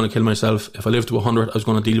I wasn't going to kill myself. If I lived to 100, I was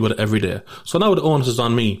going to deal with it every day. So now the onus is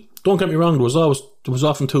on me. Don't get me wrong, there was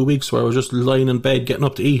often 2 weeks where I was just lying in bed getting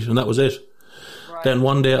up to eat, and that was it. Right. Then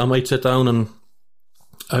one day I might sit down and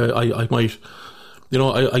I might, you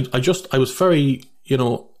know, I was very, you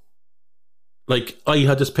know, like, I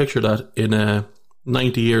had this picture that in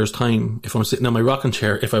 90 years' time, if I'm sitting in my rocking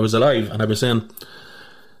chair, if I was alive, and I was saying,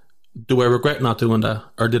 do I regret not doing that,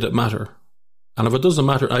 or did it matter? And if it doesn't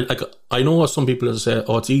matter, I know some people say,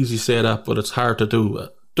 oh, it's easy to say that, but it's hard to do.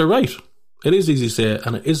 They're right. It is easy to say,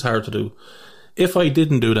 and it is hard to do. If I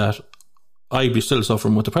didn't do that, I'd be still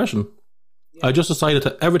suffering with depression. Yeah. I just decided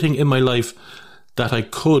that everything in my life that I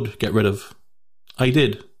could get rid of, I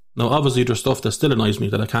did. Now, obviously, there's stuff that still annoys me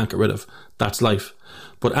that I can't get rid of. That's life.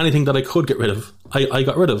 But anything that I could get rid of, I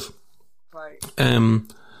got rid of. Right.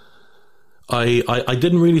 I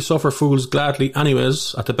didn't really suffer fools gladly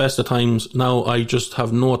anyways at the best of times. Now I just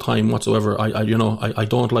have no time whatsoever. I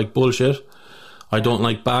don't like bullshit. I don't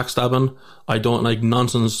like backstabbing. I don't like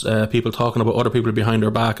nonsense, people talking about other people behind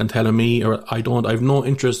their back and telling me, I've no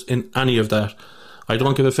interest in any of that. I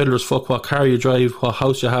don't give a fiddler's fuck what car you drive, what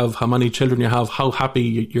house you have, how many children you have, how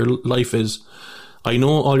happy your life is. I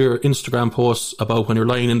know all your Instagram posts about when you're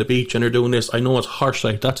lying in the beach and you're doing this. I know it's harsh,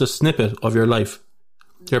 like, that's a snippet of your life.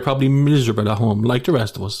 You're probably miserable at home, like the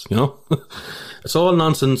rest of us, you know? It's all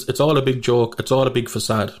nonsense. It's all a big joke. It's all a big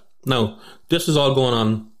facade. Now, this is all going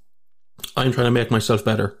on. I'm trying to make myself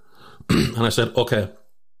better. And I said, okay,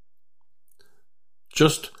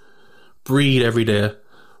 just breathe every day,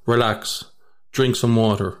 relax, drink some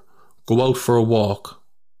water, Go out for a walk.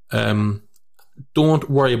 Don't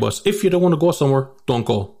worry about it. If you don't want to go somewhere, don't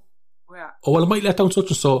go. Yeah. Oh, well, I might let down such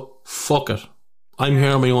and so. Fuck it. I'm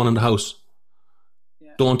here on my own in the house.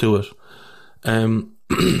 Yeah. Don't do it. And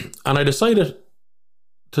I decided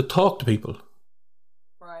to talk to people.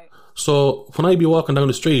 Right. So when I'd be walking down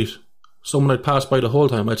the street, someone I'd pass by the whole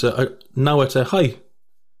time, I'd say hi.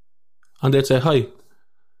 And they'd say hi.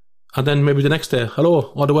 And then maybe the next day,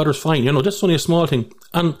 hello, the weather's fine. You know, this is only a small thing.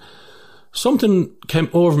 And something came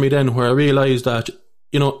over me then where I realised that,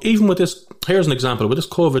 you know, even with this, here's an example, with this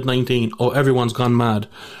COVID-19, everyone's gone mad.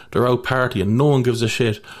 They're out partying, no one gives a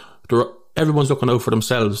shit. Everyone's looking out for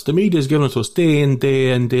themselves. The media's giving it to us day in,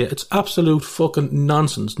 day in, day. It's absolute fucking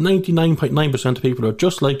nonsense. 99.9% of people are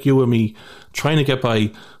just like you and me, trying to get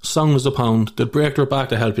by, songs a pound, they'll break their back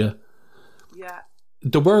to help you. Yeah.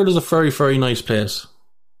 The world is a very, very nice place.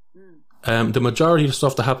 The majority of the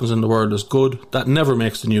stuff that happens in the world is good. That never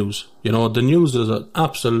makes the news. You know, the news is an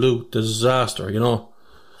absolute disaster, you know.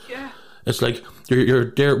 Yeah. It's like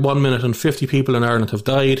you're there 1 minute and 50 people in Ireland have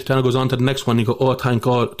died. Then it goes on to the next one. You go, oh, thank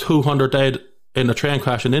God, 200 died in a train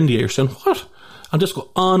crash in India. You're saying, what? And just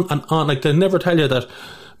go on and on. Like, they never tell you that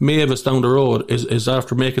Mavis down the road is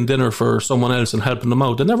after making dinner for someone else and helping them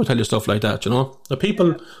out. They never tell you stuff like that, you know.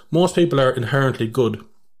 Most people are inherently good.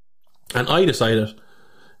 And I decided,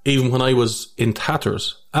 even when I was in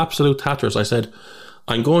tatters, absolute tatters, I said,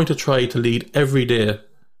 I'm going to try to lead every day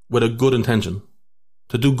with a good intention,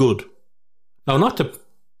 to do good. Now, not to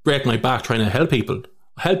break my back trying to help people.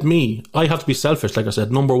 Help me. I have to be selfish, like I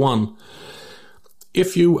said. Number one,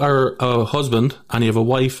 if you are a husband and you have a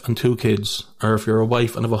wife and 2 kids, or if you're a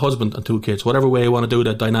wife and have a husband and 2 kids, whatever way you want to do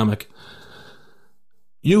that dynamic,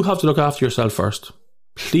 you have to look after yourself first.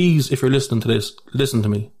 Please, if you're listening to this, listen to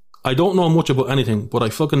me. I don't know much about anything, but I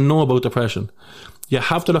fucking know about depression. You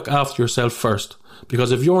have to look after yourself first,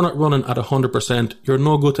 because if you're not running at 100%, you're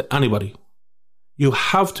no good to anybody. You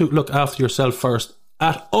have to look after yourself first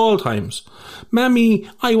at all times. Mammy,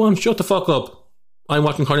 shut the fuck up. I'm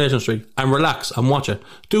watching Coronation Street. And relax and watch it.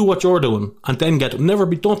 Do what you're doing and then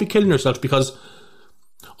don't be killing yourself, because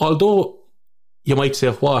although you might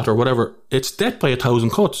say what or whatever, it's death by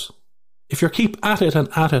 1,000 cuts. If you keep at it and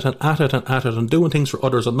at it and at it and at it and doing things for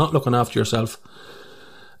others and not looking after yourself,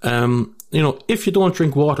 you know, if you don't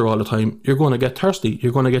drink water all the time, you're going to get thirsty.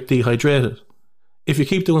 You're going to get dehydrated. If you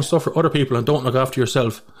keep doing stuff for other people and don't look after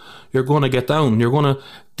yourself, you're going to get down. You're going to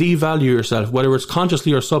devalue yourself, whether it's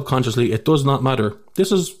consciously or subconsciously. It does not matter.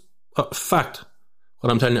 This is a fact,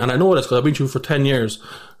 what I'm telling you. And I know this because I've been through it for 10 years.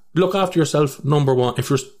 Look after yourself, number one. If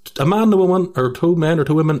you're a man and a woman, or 2 men or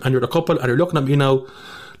 2 women, and you're a couple and you're looking at me now,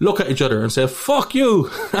 look at each other and say, fuck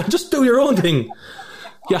you, and just do your own thing.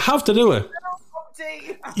 You have to do it.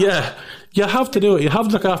 Yeah, you have to do it. You have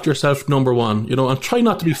to look after yourself, number one, you know, and try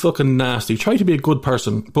not to be fucking nasty. Try to be a good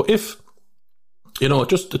person. But if, you know,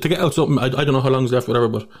 just to get out something, I don't know how long is left, whatever,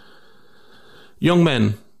 but young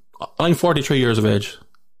men, I'm 43 years of age.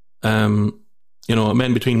 You know,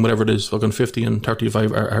 men between whatever it is, fucking 50 and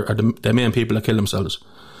 35 are the main people that kill themselves.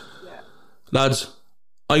 Yeah. Lads,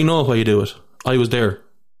 I know why you do it. I was there.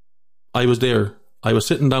 I was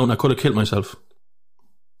sitting down. I could have killed myself,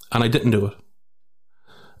 and I didn't do it.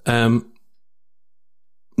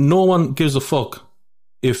 No one gives a fuck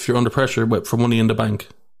if you're under pressure for money in the bank.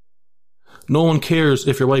 No one cares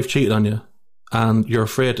if your wife cheated on you and you're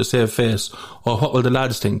afraid to save face, or what will the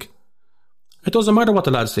lads think. It doesn't matter what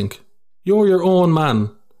the lads think. You're your own man.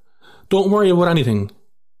 Don't worry about anything.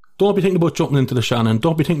 Don't be thinking about jumping into the Shannon.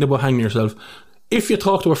 Don't be thinking about hanging yourself. If you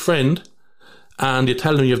talk to a friend and you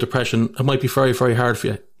tell them you have depression, it might be very, very hard for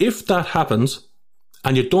you. If that happens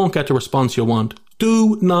and you don't get the response you want,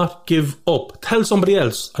 do not give up. Tell somebody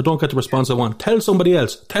else, I don't get the response I want. Tell somebody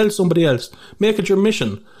else. Tell somebody else. Make it your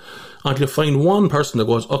mission until you find one person that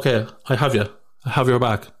goes, okay, I have you. I have your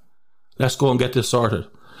back. Let's go and get this sorted.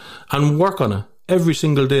 And work on it every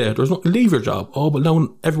single day. Leave your job. Oh, but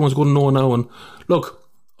now everyone's going to know now. And look,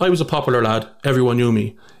 I was a popular lad. Everyone knew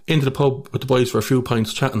me. Into the pub with the boys for a few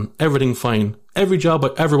pints, chatting. Everything fine. Every job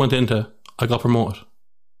I ever went into, I got promoted.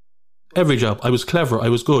 Every job. I was clever. I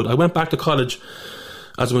was good. I went back to college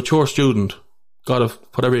as a mature student. Got a,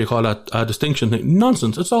 whatever you call that, a distinction thing.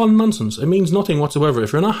 Nonsense. It's all nonsense. It means nothing whatsoever.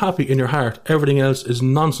 If you're not happy in your heart, everything else is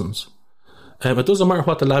nonsense. It doesn't matter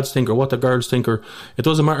what the lads think or what the girls think, or it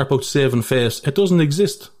doesn't matter about saving face. It doesn't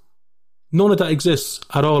exist. None of that exists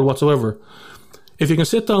at all whatsoever. If you can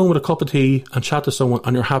sit down with a cup of tea and chat to someone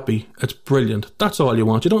and you're happy, it's brilliant. That's all you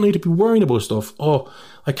want. You don't need to be worrying about stuff. Oh,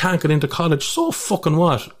 I can't get into college. So fucking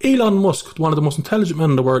what? Elon Musk, one of the most intelligent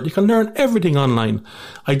men in the world. You can learn everything online.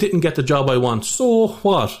 I didn't get the job I want. So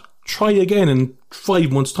what? try again in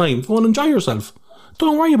 5 months' time. Go and enjoy yourself.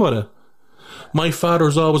 Don't worry about it. My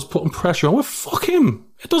father's always putting pressure on. Well, fuck him.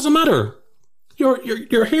 It doesn't matter.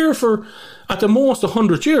 You're here for, at the most,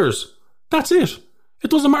 100 years. That's it. It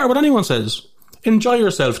doesn't matter what anyone says. Enjoy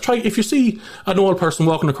yourself. Try, if you see an old person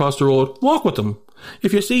walking across the road, walk with them.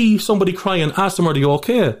 If you see somebody crying, ask them, are they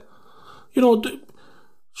okay? You know,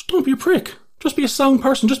 just don't be a prick. Just be a sound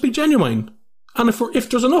person. Just be genuine. And if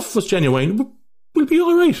there's enough of us genuine, we'll be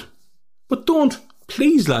alright. But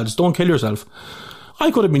please lads, don't kill yourself. I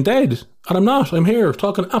could have been dead, and I'm not. I'm here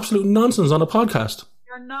talking absolute nonsense on a podcast.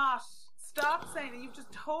 You're not. Stop saying it. You've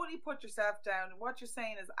just totally put yourself down. What you're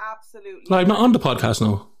saying is absolutely... No, I'm not on the podcast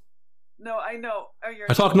now. No, I know. Oh,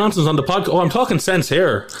 I talk nonsense on the podcast. Oh, I'm talking sense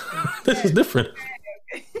here. This is different.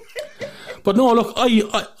 But no, look,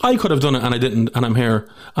 I could have done it and I didn't, and I'm here.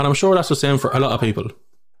 And I'm sure that's the same for a lot of people.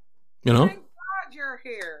 You know? Thank God you're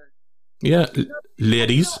here. Yeah,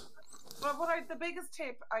 ladies. But the biggest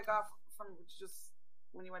tip I got from just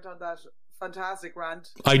when you went on that fantastic rant...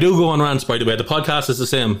 I do go on rants, by the way. The podcast is the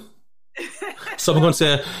same. Someone going to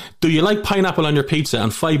say, do you like pineapple on your pizza?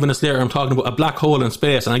 And 5 minutes later I'm talking about a black hole in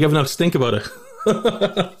space and I give enough to think about it.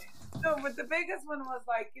 No, but the biggest one was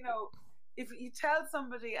like, you know, if you tell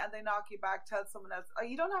somebody and they knock you back, tell someone else,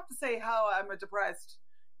 you don't have to say how I'm depressed.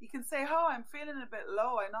 You can say, oh, I'm feeling a bit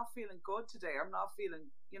low, I'm not feeling good today, I'm not feeling,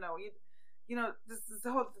 you know,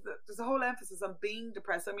 there's a whole emphasis on being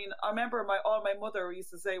depressed. I mean, I remember all my mother used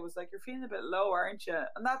to say was like, you're feeling a bit low, aren't you?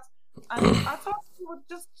 And I thought people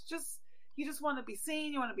you just want to be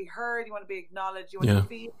seen, you want to be heard, you want to be acknowledged, you want to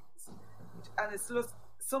feel, and it's just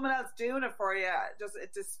someone else doing it for you.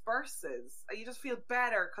 It disperses. You just feel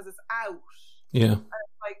better because it's out. Yeah. And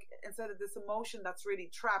like instead of this emotion that's really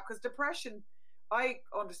trapped. Because depression, I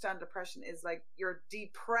understand depression is like you're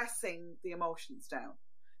depressing the emotions down,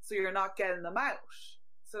 so you're not getting them out.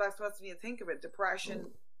 So that's when you think of it.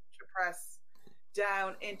 Depression, depress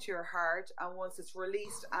down into your heart, and once it's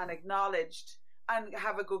released and acknowledged, and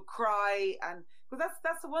have a good cry, and because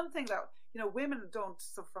that's the one thing that, you know, women don't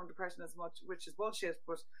suffer from depression as much, which is bullshit,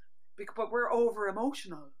 but we're over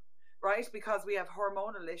emotional, right? Because we have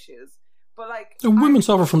hormonal issues. But like women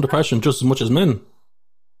suffer from depression just as much as men.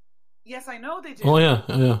 Yes, I know they do. Oh yeah.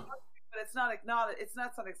 But it's not acknowledged. It's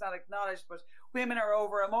not acknowledged. But women are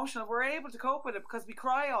over emotional. We're able to cope with it because we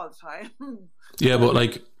cry all the time. Yeah, but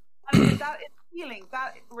like that is healing.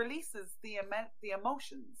 That releases the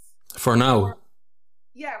emotions. For now.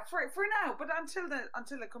 Yeah, for now, but until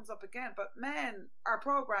it comes up again. But men are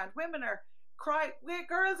programmed. Women are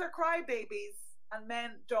girls are crybabies, and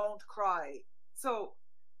men don't cry. So,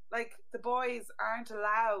 like, the boys aren't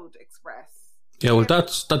allowed to express. Yeah, well,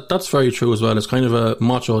 that's very true as well. It's kind of a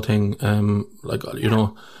macho thing. Like, you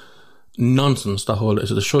know, nonsense. That whole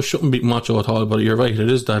the show shouldn't be macho at all. But you're right,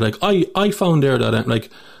 it is that. Like, I found there that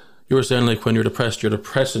like. You were saying, like, when you're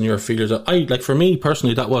depressing your feelings. Like, for me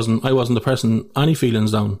personally, I wasn't depressing any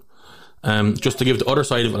feelings down. Just to give the other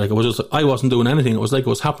side of it, like, I wasn't doing anything. It was like it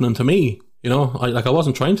was happening to me. You know, I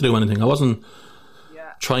wasn't trying to do anything. I wasn't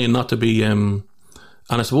trying not to be. And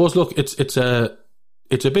I suppose, look, it's a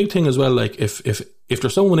big thing as well. Like, if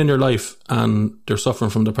there's someone in your life and they're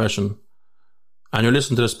suffering from depression, and you're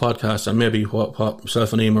listening to this podcast, and maybe what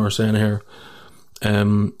myself and Emer are saying here,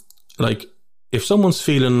 like. If someone's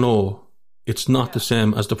feeling low, it's not the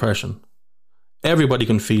same as depression. Everybody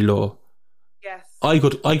can feel low. Yes. I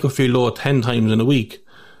could feel low 10 times in a week.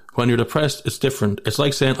 When you're depressed, it's different. It's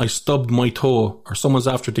like saying I stubbed my toe or someone's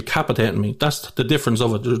after decapitating me. That's the difference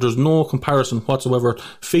of it. There's no comparison whatsoever.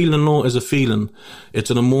 Feeling low is a feeling. It's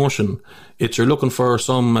an emotion. You're looking for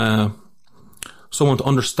someone to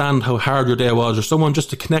understand how hard your day was, or someone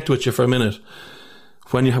just to connect with you for a minute.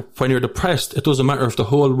 When you're depressed, it doesn't matter if the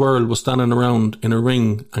whole world was standing around in a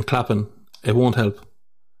ring and clapping. It won't help.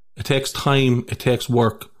 It takes time. It takes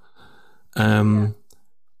work. But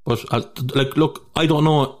look, I don't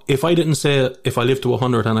know if I didn't say if I live to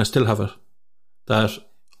 100 and I still have it, that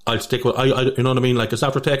I'll stick with. You know what I mean? Like, it's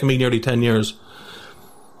after taking me nearly 10 years.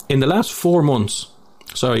 In the last 2 months,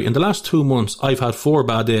 I've had 4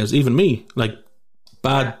 bad days. Even me, like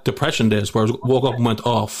bad depression days, where I woke up and went,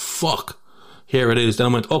 "Oh fuck." Here it is. Then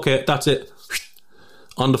I went, okay, that's it.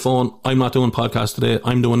 On the phone, I'm not doing podcasts today.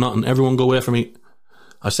 I'm doing nothing. Everyone go away from me.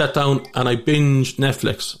 I sat down and I binged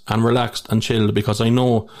Netflix and relaxed and chilled because I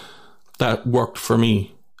know that worked for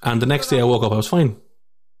me. And the next day I woke up, I was fine.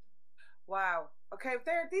 Wow. Okay,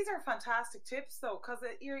 these are fantastic tips though, because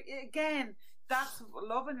again, that's what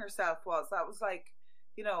loving yourself was. That was like,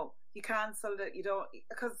 you know, you cancelled it. You don't,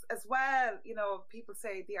 because as well, you know, people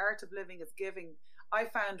say the art of living is giving. I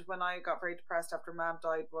found when I got very depressed after Mom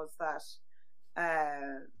died was that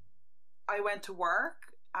I went to work,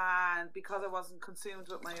 and because I wasn't consumed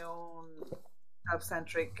with my own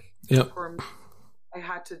self-centric, I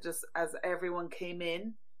had to just, as everyone came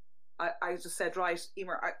in, I just said, right,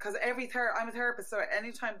 Emer, because I'm a therapist, so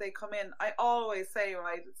anytime they come in, I always say,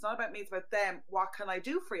 right, it's not about me, it's about them. What can I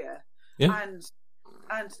do for you? Yeah.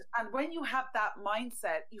 And when you have that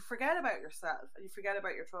mindset, you forget about yourself and you forget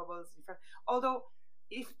about your troubles. Although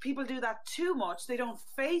if people do that too much, they don't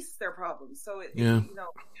face their problems. So you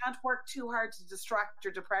can't work too hard to distract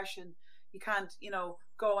your depression. You can't,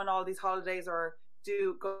 go on all these holidays or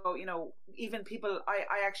even people.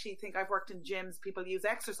 I actually think I've worked in gyms. People use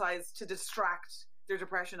exercise to distract their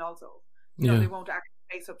depression. Also, they won't actually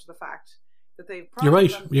face up to the fact that they've. You're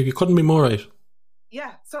right. You couldn't be more right.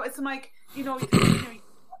 Yeah, so it's like you can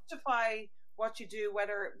justify what you do,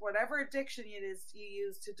 whatever addiction it is you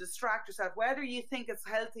use to distract yourself, whether you think it's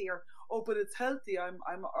healthy or but it's healthy. I'm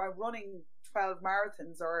running 12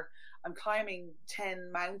 marathons, or I'm climbing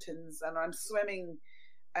 10 mountains, and I'm swimming,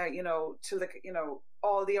 to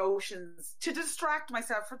all the oceans to distract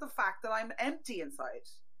myself from the fact that I'm empty inside,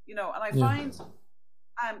 and I find.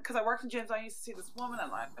 Because I worked in gyms, I used to see this woman,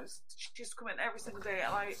 and she used to come in every single day,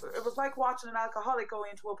 and it was like watching an alcoholic go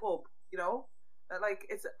into a pub, like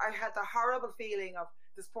I had the horrible feeling of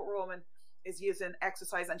this poor woman is using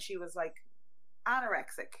exercise, and she was like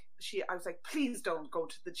anorexic. I was like, please don't go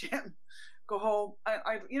to the gym, go home.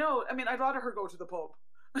 I'd rather her go to the pub.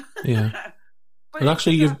 Yeah. But well,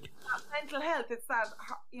 actually, mental health. It's that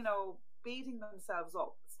beating themselves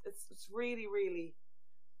up. It's really, really.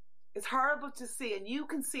 It's horrible to see, and you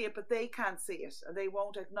can see it, but they can't see it, and they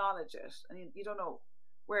won't acknowledge it, and you don't know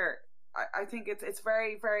where. I think it's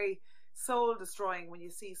very, very soul destroying when you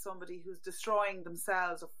see somebody who's destroying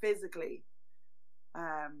themselves or physically,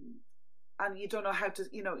 and you don't know how to.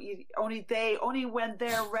 Only when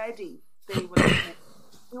they're ready, they will.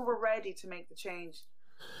 You were ready to make the change.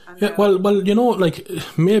 Yeah, well, like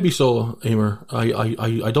maybe so, Emer.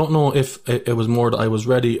 I don't know if it was more that I was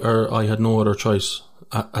ready or I had no other choice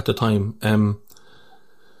at the time.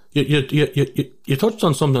 You touched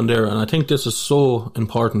on something there, and I think this is so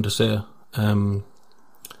important to say. When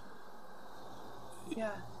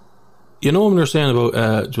you're saying about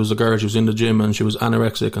there was a girl, she was in the gym and she was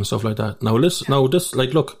anorexic and stuff like that. Now this,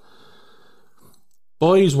 like, look,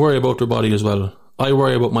 boys worry about their body as well. I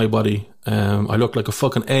worry about my body. I look like a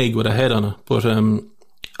fucking egg with a head on it. But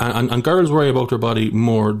and girls worry about their body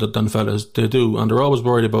more than fellas. They do, and they're always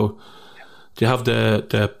worried about. Do you have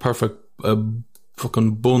the perfect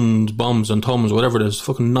fucking buns, bombs and tums, whatever it is?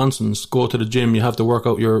 Fucking nonsense. Go to the gym. You have to work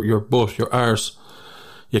out your butt, your arse.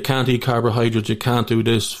 You can't eat carbohydrates. You can't do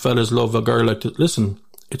this. Fellas love a girl like this. Listen,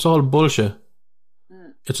 it's all bullshit.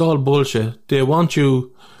 It's all bullshit. They want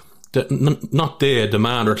you. Not they, the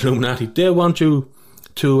man or Illuminati. They want you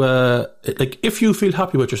to if you feel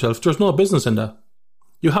happy with yourself, there's no business in that.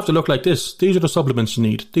 You have to look like this. These are the supplements you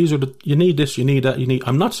need. You need this, you need that, you need.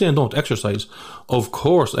 I'm not saying don't exercise. Of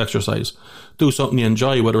course, exercise. Do something you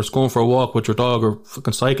enjoy, whether it's going for a walk with your dog or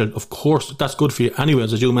fucking cycle. Of course, that's good for you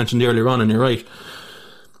anyways, as you mentioned earlier on, and you're right.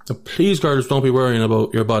 So please, girls, don't be worrying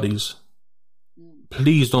about your bodies.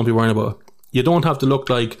 Please don't be worrying about it. You don't have to look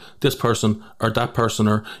like this person or that person,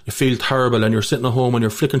 or you feel terrible and you're sitting at home and you're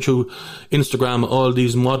flicking through Instagram, all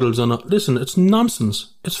these models. And listen, it's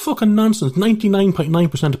nonsense. It's fucking nonsense.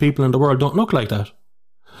 99.9% of people in the world don't look like that.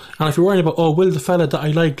 And if you're worried about, will the fella that I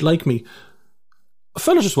like me?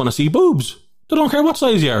 Fellas just want to see boobs. They don't care what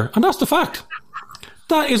size you are. And that's the fact.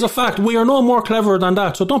 That is a fact. We are no more clever than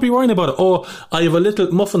that. So don't be worrying about it. I have a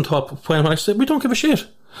little muffin top. When I say, we don't give a shit.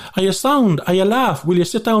 Are you sound? Are you laugh? Will you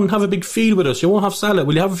sit down and have a big feed with us? You won't have salad.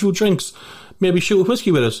 Will you have a few drinks? Maybe shoot a whiskey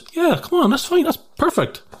with us? Yeah, come on, that's fine. That's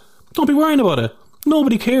perfect. Don't be worrying about it.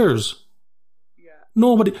 Nobody cares. Yeah.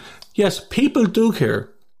 Nobody. Yes, people do care.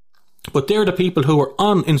 But they're the people who are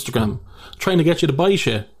on Instagram trying to get you to buy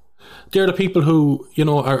shit. They're the people who,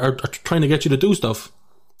 are trying to get you to do stuff.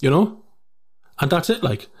 And that's it,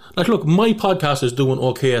 like, look, my podcast is doing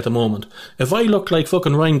okay at the moment. If I look like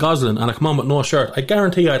fucking Ryan Gosling and I come on with no shirt, I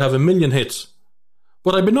guarantee I'd have 1 million hits.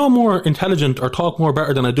 But I'd be no more intelligent or talk more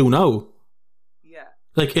better than I do now. Yeah.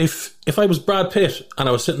 Like, if I was Brad Pitt and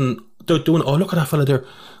I was sitting doing, look at that fella there. Do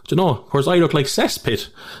you know? Whereas I look like Cesspit.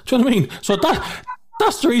 Do you know what I mean? So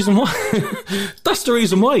that's the reason why. That's the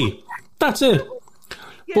reason why. That's it.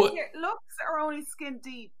 Yeah, but, looks are only skin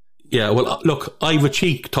deep. Yeah, well, look, I have a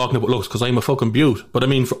cheek talking about looks because I'm a fucking beaut. But I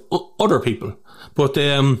mean, for other people. But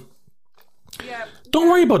don't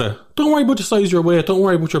worry about it. Don't worry about the size of your weight. Don't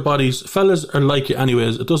worry about your bodies. Fellas are like you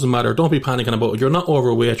anyways. It doesn't matter. Don't be panicking about it. You're not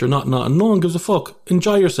overweight. You're not. No one gives a fuck.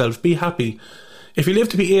 Enjoy yourself. Be happy. If you live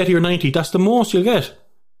to be 80 or 90, that's the most you'll get.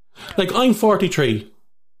 Like, I'm 43.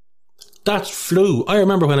 That flew. I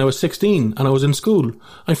remember when I was 16 and I was in school.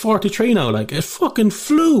 I'm 43 now, like, it fucking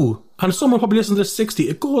flew. And someone probably listened to this 60.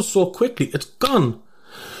 It goes so quickly. It's gone.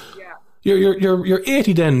 Yeah. You're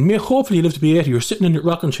 80 then. Hopefully you live to be 80. You're sitting in your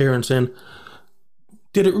rocking chair and saying,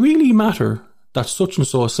 did it really matter that such and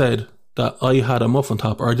so said that I had a muffin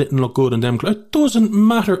top or I didn't look good in them clothes? It doesn't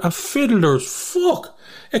matter a fiddler's fuck.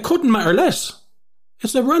 It couldn't matter less.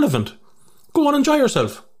 It's irrelevant. Go on, enjoy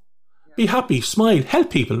yourself. Be happy, smile, help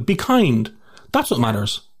people, be kind. That's what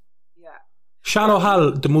matters. Yeah. Shallow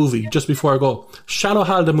Hal, the movie, just before I go. Shallow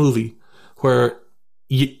Hal, the movie, where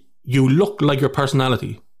you look like your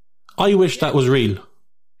personality. I wish that was real.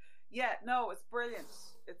 Yeah, no, it's brilliant.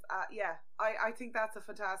 It's I think that's a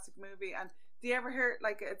fantastic movie. And do you ever hear,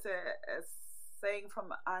 like, it's a saying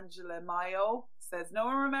from Angela Mayo, says, no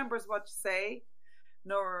one remembers what you say,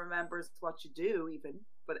 no one remembers what you do even,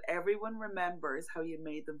 but everyone remembers how you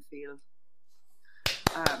made them feel.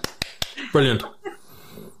 Brilliant.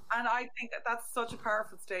 And I think that's such a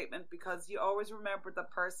powerful statement, because you always remember the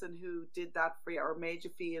person who did that for you or made you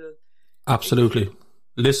feel. Absolutely.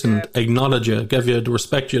 Listened, acknowledge you, gave you the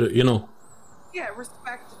respect you, you know. Yeah,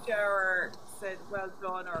 respected you or said well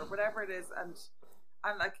done or whatever it is. And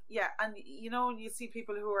like, yeah, and you know, you see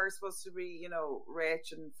people who are supposed to be, you know,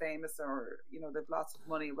 rich and famous, or, you know, they've lots of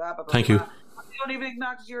money, blah, blah, blah. Thank you. They don't even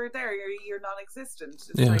acknowledge you're there. You're non-existent.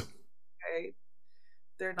 It's yeah. like, okay,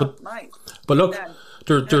 they're not nice. But look,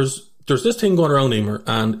 there's this thing going around, Emer,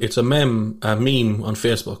 and it's a meme on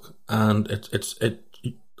Facebook, and it's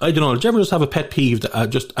I don't know. Did you ever just have a pet peeve that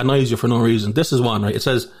just annoys you for no reason? This is one, right? It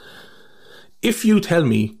says, if you tell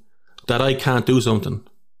me that I can't do something,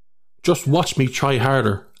 just watch me try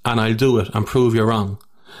harder and I'll do it and prove you're wrong.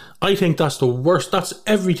 I think that's the worst. That's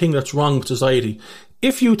everything that's wrong with society.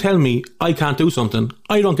 If you tell me I can't do something,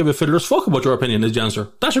 I don't give a fiddler's fuck about your opinion, is the answer.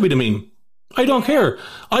 That should be the meme. I don't care.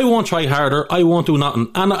 I won't try harder. I won't do nothing.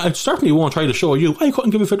 And I certainly won't try to show you I couldn't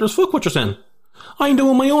give a fiddler's fuck what you're saying. I'm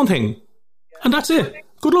doing my own thing. And that's it.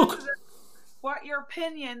 Good luck. What your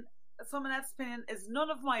opinion, someone else's opinion, is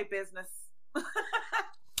none of my business.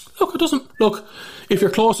 Look, it doesn't. Look, if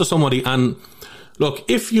you're close to somebody, and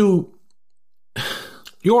look, if you're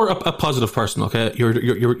a positive person, okay,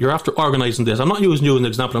 you're after organising this. I'm not using you as an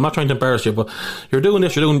example. I'm not trying to embarrass you, but you're doing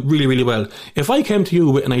this. You're doing really, really well. If I came to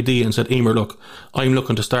you with an idea and said, Emer, look, I'm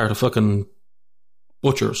looking to start a fucking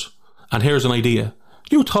butcher's, and here's an idea.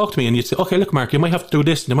 You talk to me and you'd say, okay, look, Mark, you might have to do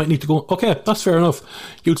this and you might need to go, okay, that's fair enough.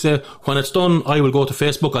 You'd say, when it's done, I will go to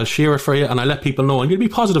Facebook, I'll share it for you, and I'll let people know, and you'll be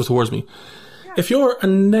positive towards me. Yeah. If you're a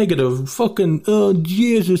negative fucking, oh,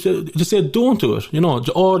 Jesus, just say, don't do it. You know,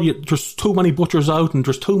 there's too many butchers out, and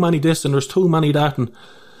there's too many this, and there's too many that, and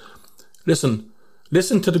listen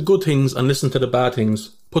to the good things and listen to the bad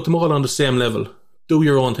things. Put them all on the same level. Do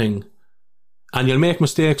your own thing. And you'll make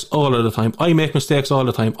mistakes all of the time. I make mistakes all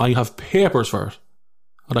the time. I have papers for it.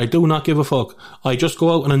 But I do not give a fuck. I just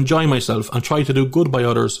go out and enjoy myself and try to do good by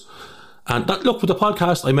others. And that, look, with the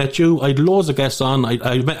podcast, I met you. I had loads of guests on.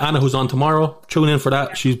 I met Anna, who's on tomorrow. Tune in for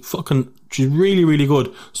that. She's really, really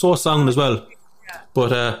good. So sound as well.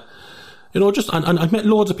 But, you know, and I've met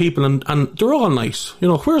loads of people, and they're all nice. You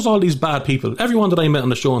know, where's all these bad people? Everyone that I met on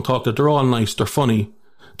the show and talked to, they're all nice. They're funny.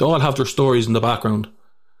 They all have their stories in the background.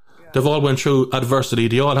 They've all went through adversity.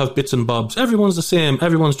 They all have bits and bobs. Everyone's the same.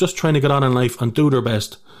 Everyone's just trying to get on in life and do their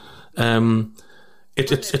best.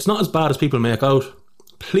 It's not as bad as people make out.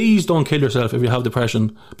 Please don't kill yourself if you have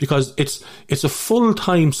depression, because it's a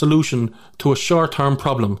full-time solution to a short-term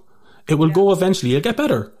problem. It will go eventually. You'll get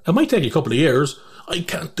better. It might take you a couple of years. I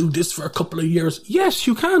can't do this for a couple of years. Yes,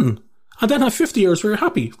 you can. And then have 50 years where you're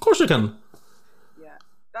happy. Of course you can.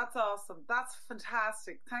 That's awesome. That's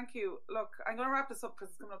fantastic. Thank you. Look, I'm going to wrap this up because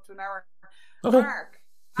it's coming up to an hour. Okay. Mark,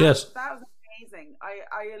 yes, that was amazing.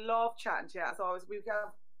 I love chatting to you as always. We've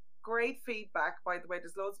got great feedback, by the way.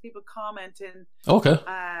 There's loads of people commenting. Okay.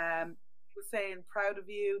 People saying proud of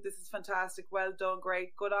you. This is fantastic. Well done.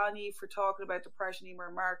 Great. Good on you for talking about depression, Emer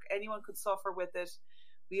and Mark. Anyone could suffer with it.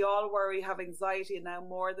 We all worry, have anxiety, and now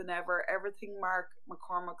more than ever, everything Mark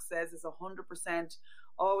McCormack says is 100%.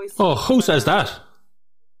 Always. Oh, who says that?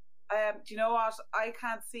 Do you know what? I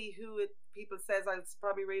can't see who people says. I'll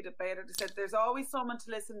probably read it better. They said, there's always someone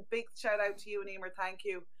to listen. Big shout out to you and Emer. Thank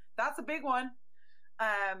you. That's a big one.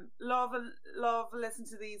 Love listen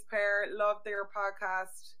to these pair. Love their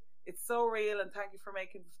podcast. It's so real, and thank you for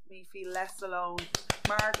making me feel less alone.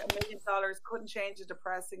 Mark, $1 million couldn't change a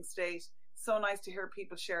depressing state. So nice to hear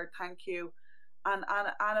people share. Thank you. And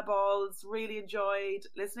Anna Balls, really enjoyed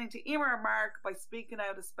listening to Emer and Mark by speaking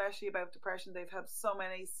out, especially about depression. They've had so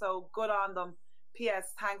many, so good on them.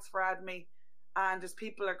 P.S. Thanks for adding me. And there's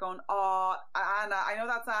people are going, oh, Anna, I know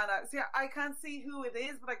that's Anna. See, I can't see who it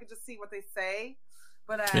is, but I can just see what they say.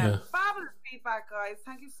 But fabulous feedback, guys.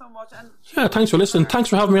 Thank you so much. And yeah, thanks for listening. Thanks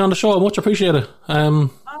for having me on the show. Much appreciated.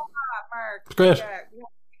 Mark. It's great. Yeah, we have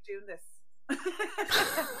to keep doing this.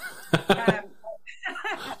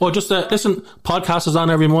 Well, just listen, podcast is on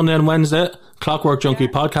every Monday and Wednesday. Clockwork Junkie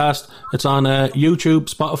podcast. It's on YouTube,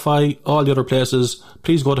 Spotify, all the other places.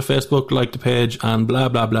 Please go to Facebook, like the page, and blah,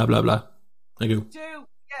 blah, blah, blah, blah. Thank you. Yeah,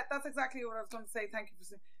 that's exactly what I was going to say. Thank you for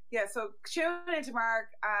saying. Yeah, so tune into Mark,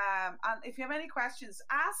 and if you have any questions,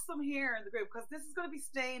 ask them here in the group, because this is going to be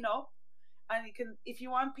staying up, and you can, if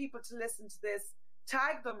you want people to listen to this,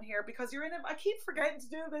 tag them here, because you're in I keep forgetting to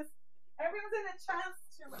do this. Everyone's in a chance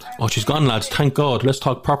to. Oh, she's gone, lads. Thank God. Let's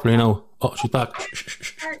talk properly now. Oh, she's back.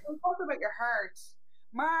 Don't talk about your heart.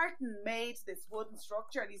 Martin made this wooden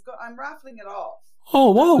structure, and I'm raffling it off.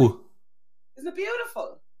 Oh, whoa! Isn't it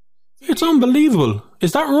beautiful? It's unbelievable.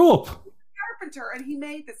 Is that rope? Carpenter, and he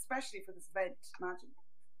made this specially for this event. Imagine.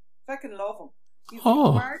 I can love him. He's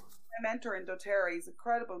my mentor in doTERRA. He's an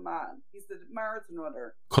incredible man. He's the marathon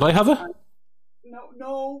runner. Could I have it?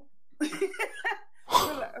 No.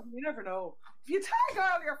 You never know. If you tag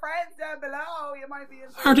all your friends down below, you might be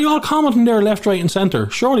interested. Are they all commenting there left, right and centre?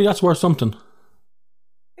 Surely that's worth something.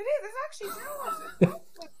 It is. It's actually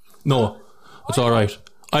No, it's alright.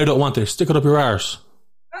 I don't want this. Stick it up your arse.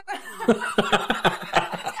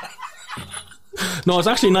 No, it's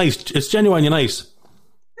actually nice. It's genuinely nice.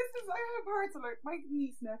 I have heard so like my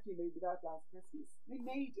niece and nephew made that last Christmas. They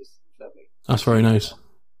made it. Lovely. That's very nice.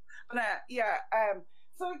 But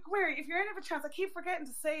so come here, if you're in a chance, I keep forgetting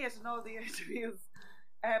to say it in all the interviews.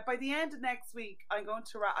 By the end of next week, I'm going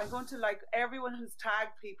to like everyone who's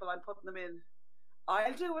tagged people, I'm putting them in.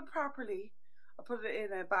 I'll do it properly. I'll put it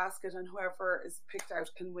in a basket, and whoever is picked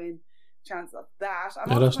out can win. Chance of that.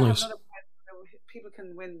 Yeah, that's nice. People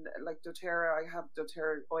can win, like doTERRA. I have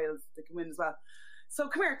doTERRA oils they can win as well. So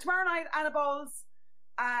come here tomorrow night, Anna Bowles.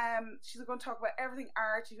 She's going to talk about everything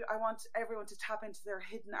art. I want everyone to tap into their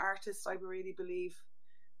hidden artists. I really believe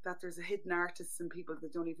that there's a hidden artists and people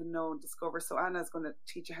that don't even know and discover. So Anna's going to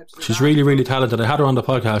teach you how to do She's that. really, really talented. I had her on the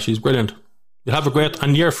podcast. She's brilliant. You'll have a great,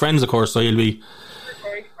 and you're friends, of course, so you'll be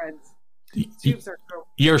very friends.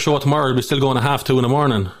 Your show tomorrow will be still going at 2:30 in the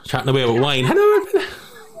morning, chatting away with wine. Hello. Wine,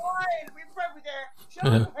 we're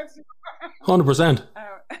there. 100%.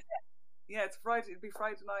 Yeah, it's Friday. It'll be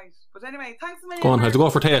Friday night. But anyway, thanks a million. Go on, I have to go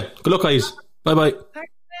for tea. Good luck, guys. Bye bye.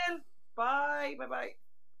 Thanks, Bill. Bye.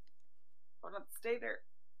 Hold on, stay there.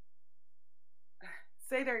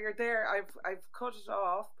 Stay there. You're there. I've cut it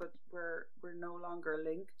off, but we're no longer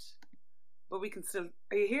linked. But we can still.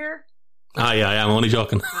 Are you here? Ah, yeah, I'm only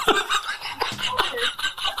joking.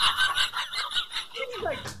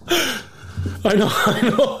 I know.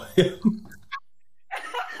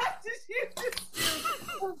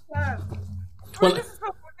 Well, it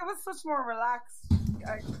was such more relaxed.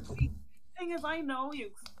 The thing is, I know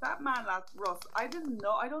you. That man, that Russ, I don't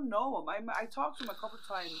know him. I talked to him a couple of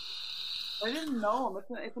times. I didn't know him.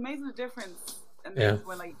 It's amazing the difference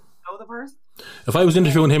when I know the person. If I was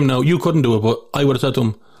interviewing him now, you couldn't do it, but I would have said to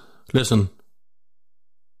him, listen,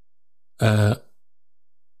 what's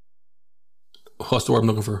the word I'm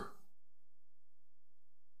looking for?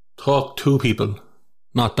 Talk to people,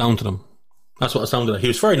 not down to them. That's what it sounded like. He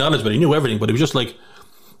was very knowledgeable. He knew everything, but he was just like,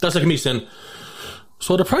 that's like me saying,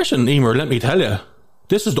 so depression, Emer, let me tell you,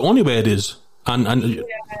 this is the only way it is. And yeah.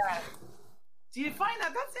 Do you find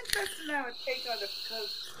that's interesting now and take on it,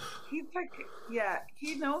 because he's like,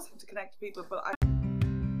 he knows how to connect to people, but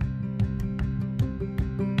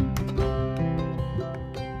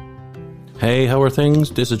Hey, how are things?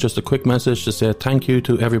 This is just a quick message to say thank you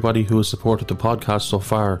to everybody who has supported the podcast so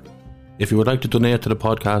far. If you would like to donate to the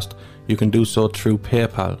podcast, you can do so through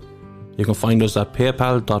PayPal. You can find us at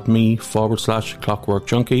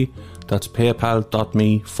paypal.me/clockworkjunkie. That's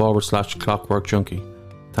paypal.me/clockworkjunkie.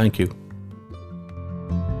 Thank you.